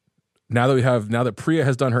 Now that Priya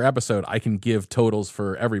has done her episode, I can give totals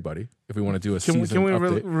for everybody if we want to do a season Can we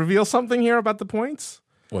update. reveal something here about the points?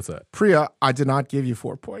 What's that? Priya, I did not give you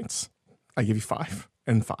 4 points. I give you 5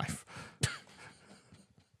 and 5.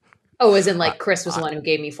 Oh, as in like Chris was the one who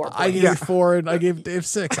gave me 4 points. I gave you 4 and I gave Dave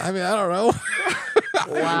 6. I mean, I don't know.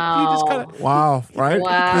 Wow. Wow, right?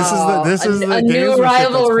 Wow. This is the a new gamesmanship that's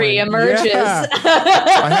rivalry playing. emerges. Yeah.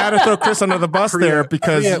 I had to throw Chris under the bus there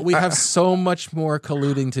because Yeah, we have so much more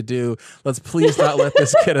colluding to do. Let's please not let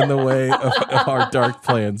this get in the way of our dark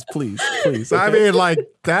plans. Please. I mean, like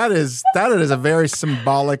that is a very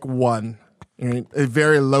symbolic one, a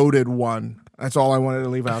very loaded one. That's all I wanted to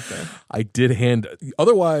leave out there. I did hand.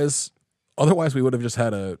 Otherwise, we would have just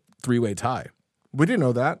had a 3-way tie. We didn't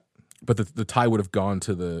know that. But the tie would have gone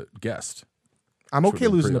to the guest. I'm okay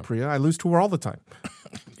losing to Priya. I lose to her all the time.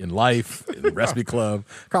 In life, in the Recipe Club,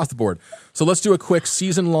 across the board. So let's do a quick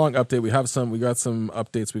season-long update. We got some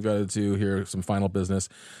updates we've got to do here, some final business.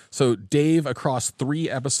 So Dave, across 3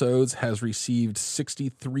 episodes, has received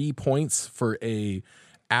 63 points for a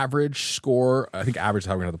average score. I think average is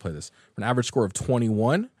how we're going to have to play this. For an average score of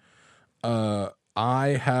 21.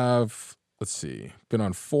 I have... Let's see, been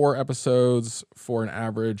on 4 episodes for an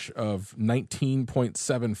average of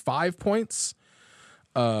 19.75 points.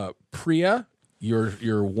 Priya,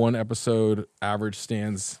 your 1 episode average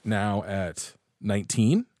stands now at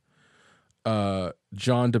 19. John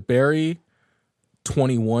DeBerry,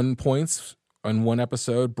 21 points on 1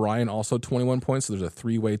 episode. Brian also 21 points. So there's a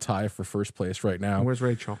 3-way tie for first place right now. Where's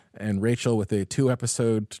Rachel? And Rachel with a 2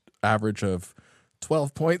 episode average of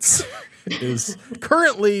 12 points is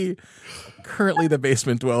currently the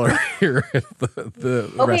basement dweller here at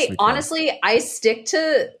the Okay, Recipe Club. honestly, I stick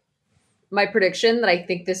to my prediction that I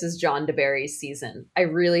think this is John DeBerry's season. I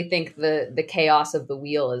really think the chaos of the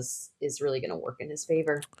wheel is really going to work in his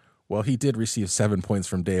favor. Well, he did receive 7 points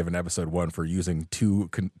from Dave in episode 1 for using two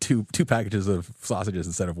packages of sausages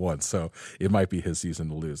instead of 1. So it might be his season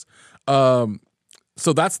to lose.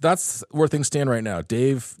 So that's where things stand right now.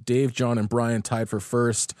 Dave, John, and Brian tied for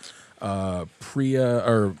first. Priya,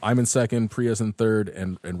 or I'm in second. Priya's in third,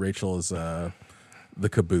 and Rachel is the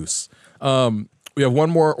caboose. We have one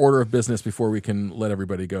more order of business before we can let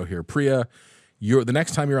everybody go here. Priya, the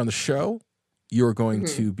next time you're on the show, you're going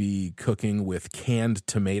to be cooking with canned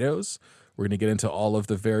tomatoes. We're going to get into all of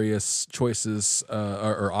the various choices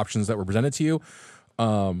or options that were presented to you.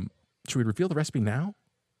 Should we reveal the recipe now?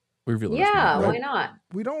 We reveal the recipe now, right? Why not?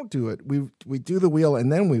 We don't do it. We do the wheel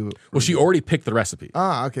and then we. Well, she already picked the recipe.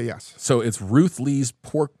 Okay, yes. So it's Ruth Lee's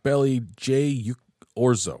pork belly J.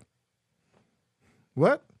 Orzo.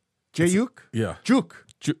 What? J-Yuk? Yeah. Juk.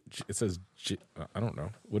 It says, I don't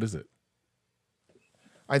know. What is it?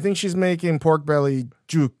 I think she's making pork belly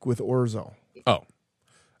juk with orzo. Oh,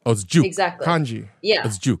 it's juke. Exactly. Kanji. Yeah.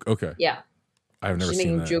 It's juke. Okay. Yeah. I've never She's seen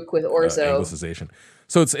making that. juke with orzo. Anglicization.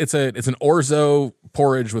 So it's an orzo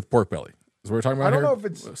porridge with pork belly. Is what we're talking about I don't here? know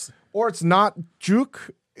if it's not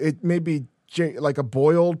juk. It may be like a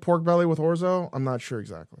boiled pork belly with orzo. I'm not sure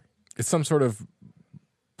exactly. It's some sort of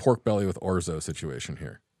pork belly with orzo situation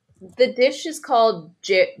here. The dish is called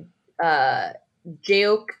Jeok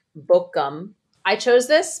Bokum. I chose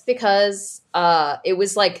this because it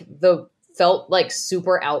was felt like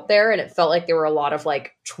super out there, and it felt like there were a lot of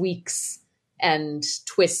like tweaks and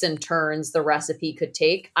twists and turns the recipe could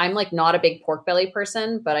take. I'm like not a big pork belly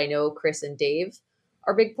person, but I know Chris and Dave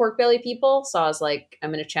are big pork belly people. So I was like,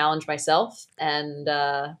 I'm going to challenge myself and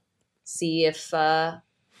see if I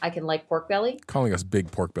can like pork belly. Calling us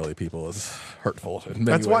big pork belly people is hurtful in many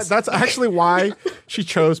That's ways. that's actually why she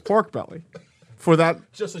chose pork belly for that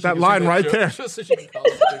line right there. Just so she can call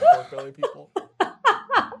us big pork belly people.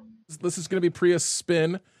 This is going to be Priya's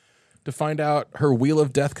spin to find out her wheel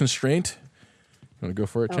of death constraint. You want to go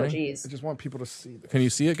for it, Oh, Chang? geez. I just want people to see this. Can you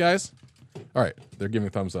see it, guys? All right, they're giving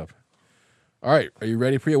a thumbs up. All right, are you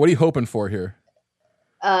ready, Priya? What are you hoping for here?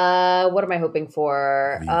 What am I hoping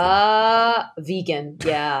for? Vegan.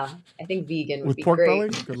 Yeah. I think vegan would With be pork great. belly?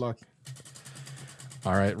 Good luck.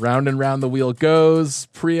 All right, round and round the wheel goes.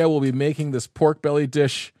 Priya will be making this pork belly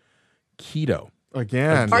dish keto.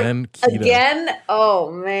 Again. Keto. Again?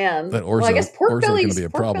 Oh man. That well, I orzo- guess pork orzo's gonna belly's be a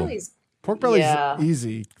problem. Pork belly's Yeah.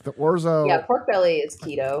 easy. The orzo. Yeah, pork belly is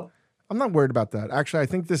keto. I'm not worried about that. Actually, I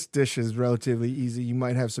think this dish is relatively easy. You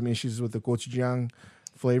might have some issues with the gochujang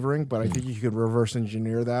flavoring, but I think you could reverse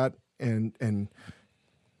engineer that and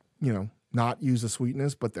not use the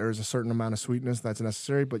sweetness, but there is a certain amount of sweetness that's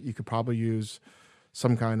necessary, but you could probably use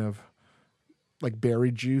some kind of like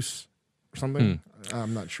berry juice or something.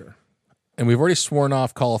 I'm not sure. And we've already sworn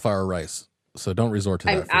off cauliflower rice. So don't resort to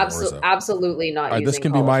that. I'm for orzo. absolutely not. All right, using this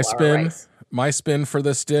can be my cauliflower spin. rice. My spin for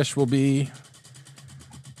this dish will be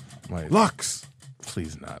Lux.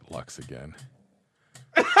 Please not Lux again.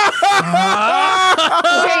 Wait,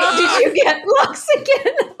 did you get Lux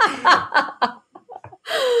again?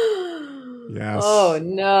 Yes. Oh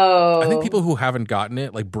no! I think people who haven't gotten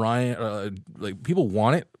it, like Brian, like people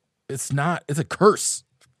want it. It's not. It's a curse.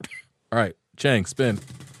 All right, Chang, spin.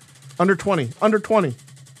 Under 20. Under 20.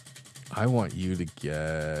 I want you to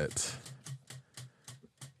get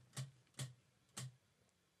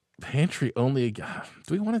pantry only. Do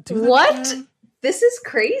we want to do that? What? again? This is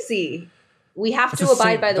crazy. We have to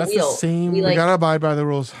abide by the that's wheel. the same- We We like gotta abide by the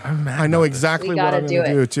rules. I'm mad I know about this. exactly We what gotta I'm do gonna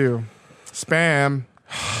it. do too. Spam.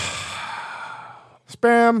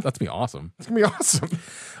 Spam. That's be awesome. It's gonna be awesome.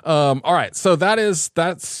 All right, so that's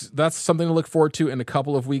something to look forward to in a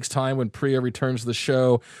couple of weeks' time when Priya returns to the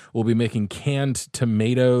show. We'll be making canned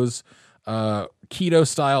tomatoes, keto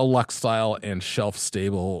style, Lux style, and shelf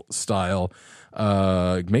stable style.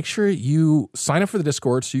 Make sure you sign up for the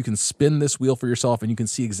Discord so you can spin this wheel for yourself and you can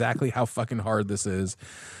see exactly how fucking hard this is.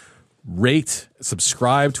 Rate,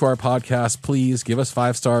 subscribe to our podcast, please. Give us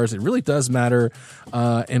 5 stars. It really does matter.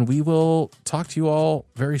 And we will talk to you all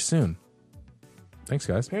very soon. Thanks,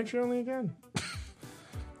 guys. Pantry only again.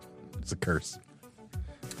 It's a curse.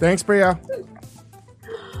 Thanks, Priya.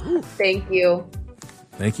 thank you.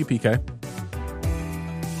 Thank you, PK.